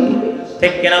আসে।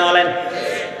 ঠিক কিনা বলেন?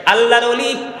 আল্লাহর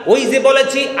ওলি, ওই যে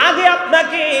বলেছি আগে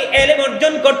আপনাকে ইলম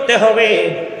অর্জন করতে হবে,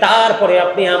 তারপরে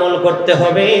আপনি আমল করতে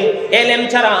হবে। ইলম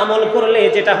ছাড়া আমল করলে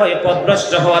যেটা হয়,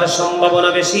 পথভ্রষ্ট হওয়ার সম্ভাবনা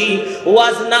বেশি।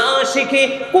 ওয়াজ না শিখে,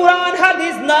 কোরআন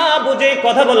হাদিস না বুঝে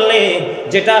কথা বললে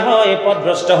যেটা হয়,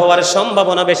 পথভ্রষ্ট হওয়ার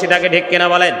সম্ভাবনা বেশি থাকে। ঠিক কিনা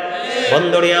বলেন?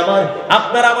 বন্ধুরে আমার,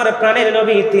 আপনার আমার প্রাণের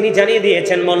নবী তিনি জানিয়ে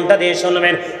দিয়েছেন, মনটা দিয়ে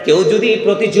শুনবেন, কেউ যদি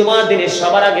প্রতি জুমার দিনে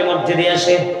সবার আগে মসজিদে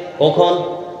আসে, কখন?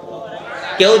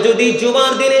 কেউ যদি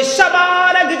জুমার দিনে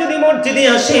সবার আগে যদি মসজিদে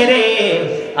আসে রে,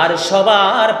 আর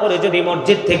সবার পরে যদি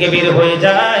মসজিদ থেকে বের হয়ে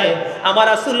যায়, আমার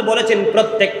রাসূল বলেছেন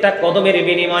প্রত্যেকটা কদমের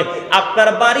বিনিময় আপনার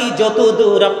বাড়ি যত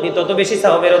দূর আপনি তত বেশি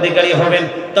সওয়াবের অধিকারী হবেন।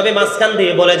 তবে মাঝখান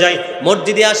দিয়ে বলে যায়,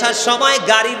 মসজিদে আসার সময়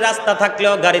গাড়ির রাস্তা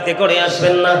থাকলেও গাড়িতে করে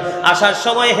আসবেন না, আসার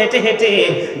সময় হেঁটে হেঁটে,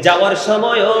 যাওয়ার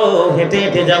সময়ও হেঁটে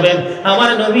হেঁটে যাবেন। আমার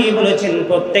নবী বলেছেন,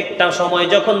 প্রত্যেকটা সময়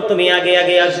যখন তুমি আগে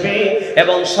আগে আসবে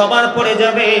এবং সবার পরে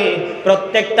যাবে,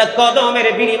 প্রত্যেকটা কদমের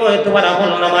বিনিময়ে তোমার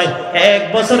আমলনামায় 1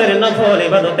 বছরের নফল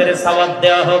ইবাদতের সওয়াব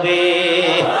দেওয়া হবে।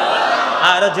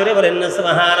 আর জোরে বলেন না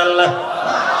সুবহানাল্লাহ।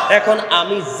 এখন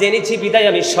আমি জেনেছি বিদায়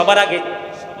আমি সবার আগে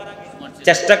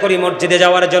চেষ্টা করি মসজিদে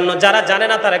যাওয়ার জন্য। যারা জানে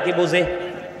না তারা কি বুঝে?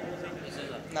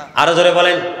 আরো জোরে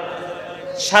বলেন।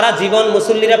 সারা জীবন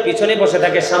মুসল্লিরা পিছনে বসে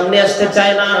থাকে, সামনে আসতে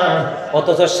চায় না,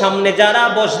 অথচ সামনে যারা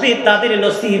বসবে তাদের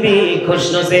নসিবে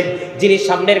খুশনসিব। যিনি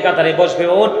সামনের কাতারে বসবে,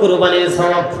 ওট কুরবানির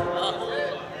সওয়াব।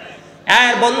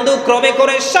 আর বন্ধু, ক্রমে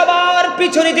করে সবার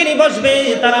পিছনে যিনি বসবে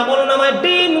তার আমলনামায়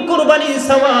ডিম কুরবানির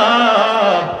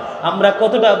সওয়াব। আমরা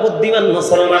কতটা বুদ্ধিমান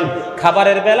মুসলমান!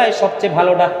 খাবারের বেলায় সবচেয়ে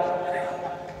ভালোটা,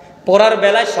 পড়ার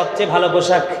বেলায় সবচেয়ে ভালো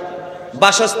পোশাক,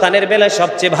 বাসস্থানের বেলায়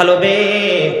সবচেয়ে ভালো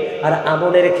বেড, আর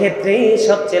আমলের ক্ষেত্রে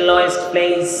সবচেয়ে লোয়েস্ট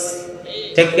প্লেস।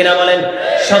 ঠিক কিনা বলেন?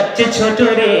 সবচেয়ে ছোট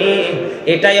রে।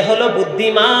 এটাই হলো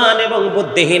বুদ্ধিমান এবং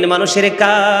বুদ্ধিহীন মানুষের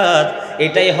কাজ,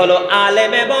 এটাই হলো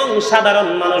আলেম এবং সাধারণ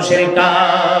মানুষের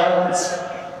কাজ।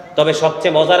 তবে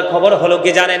সবচেয়ে মজার খবর হলো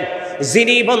কি জানেন?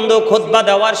 যিনি বন্ধু খুতবা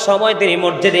দেওয়ার সময় তিনি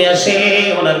মসজিদে আসে,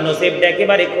 ওনার নসিবটা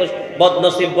একেবারে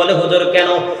বদনসিব বলে। হুজুর কেন?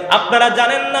 আপনারা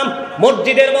জানেন না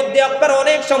মসজিদের মধ্যে আপনারা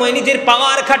অনেক সময় নিজের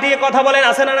পাওয়ার খাটিয়ে কথা বলেন,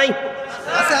 আছে না নাই?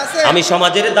 আমি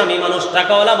সমাজের দামি মানুষ,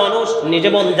 টাকাওয়ালা মানুষ, নিজে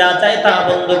মন যা চায় তা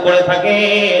বন্ধ করে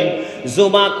থাকেন।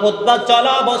 জুমা খুতবা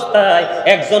চলা অবস্থায়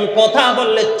একজন কথা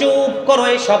বললে চুপ করো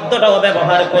এই শব্দটাও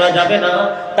ব্যবহার করা যাবে না।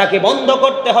 তাকে বন্ধ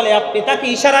করতে হলে আপনি তাকে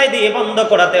ইশারায় দিয়ে বন্ধ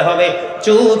করাতে হবে,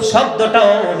 চুপ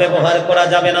শব্দটাও ব্যবহার করা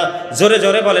যাবে না। জোরে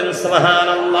জোরে বলেন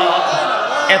সুবহানাল্লাহ।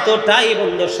 এতটাই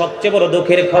বন্ধু সবচেয়ে বড়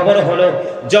দুঃখের খবর হলো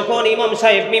যখন ইমাম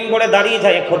সাহেব মিম্বরে দাঁড়িয়ে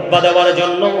যায় খুতবা দেওয়ার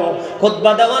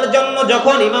জন্য,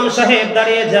 যখন ইমাম সাহেব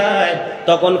দাঁড়িয়ে যায়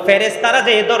তখন ফেরেশতারা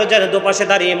যে দরজার দুপাশে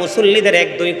দাঁড়িয়ে মুসল্লিদের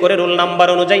 1-2 করে রোল নাম্বার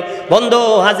অনুযায়ী বন্ধ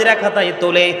হাজিরা খাতায়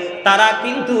তোলে, তারা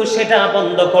কিন্তু সেটা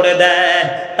বন্ধ করে দেয়।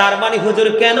 তার মানে হুজুর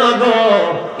কেন গো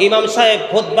ইমাম সাহেব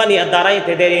খুতবা নিয়ে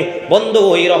দাঁড়াইতে দেরি? বন্ধু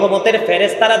ওই রহমতের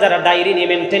ফেরেশতারা যারা ডায়েরি নিয়ে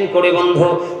মেনটেন করে বন্ধু,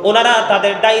 ওনারা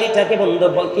তাদের ডায়েরিটাকে বন্ধ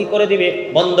কি করে দিবে?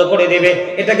 বন্ধ করে দেবে,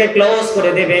 এটাকে ক্লোজ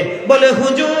করে দেবে। বলে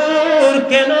হুজুর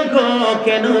কেন গো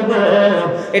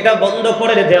এটা বন্ধ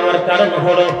করে দেওয়ার কারণ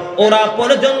হলো ওরা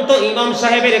পর্যন্ত ইমাম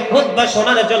সাহেবের খুতবা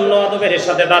শোনার জন্য আদবের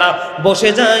সাথে তারা বসে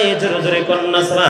যায়। জোরে জোরে কন্যা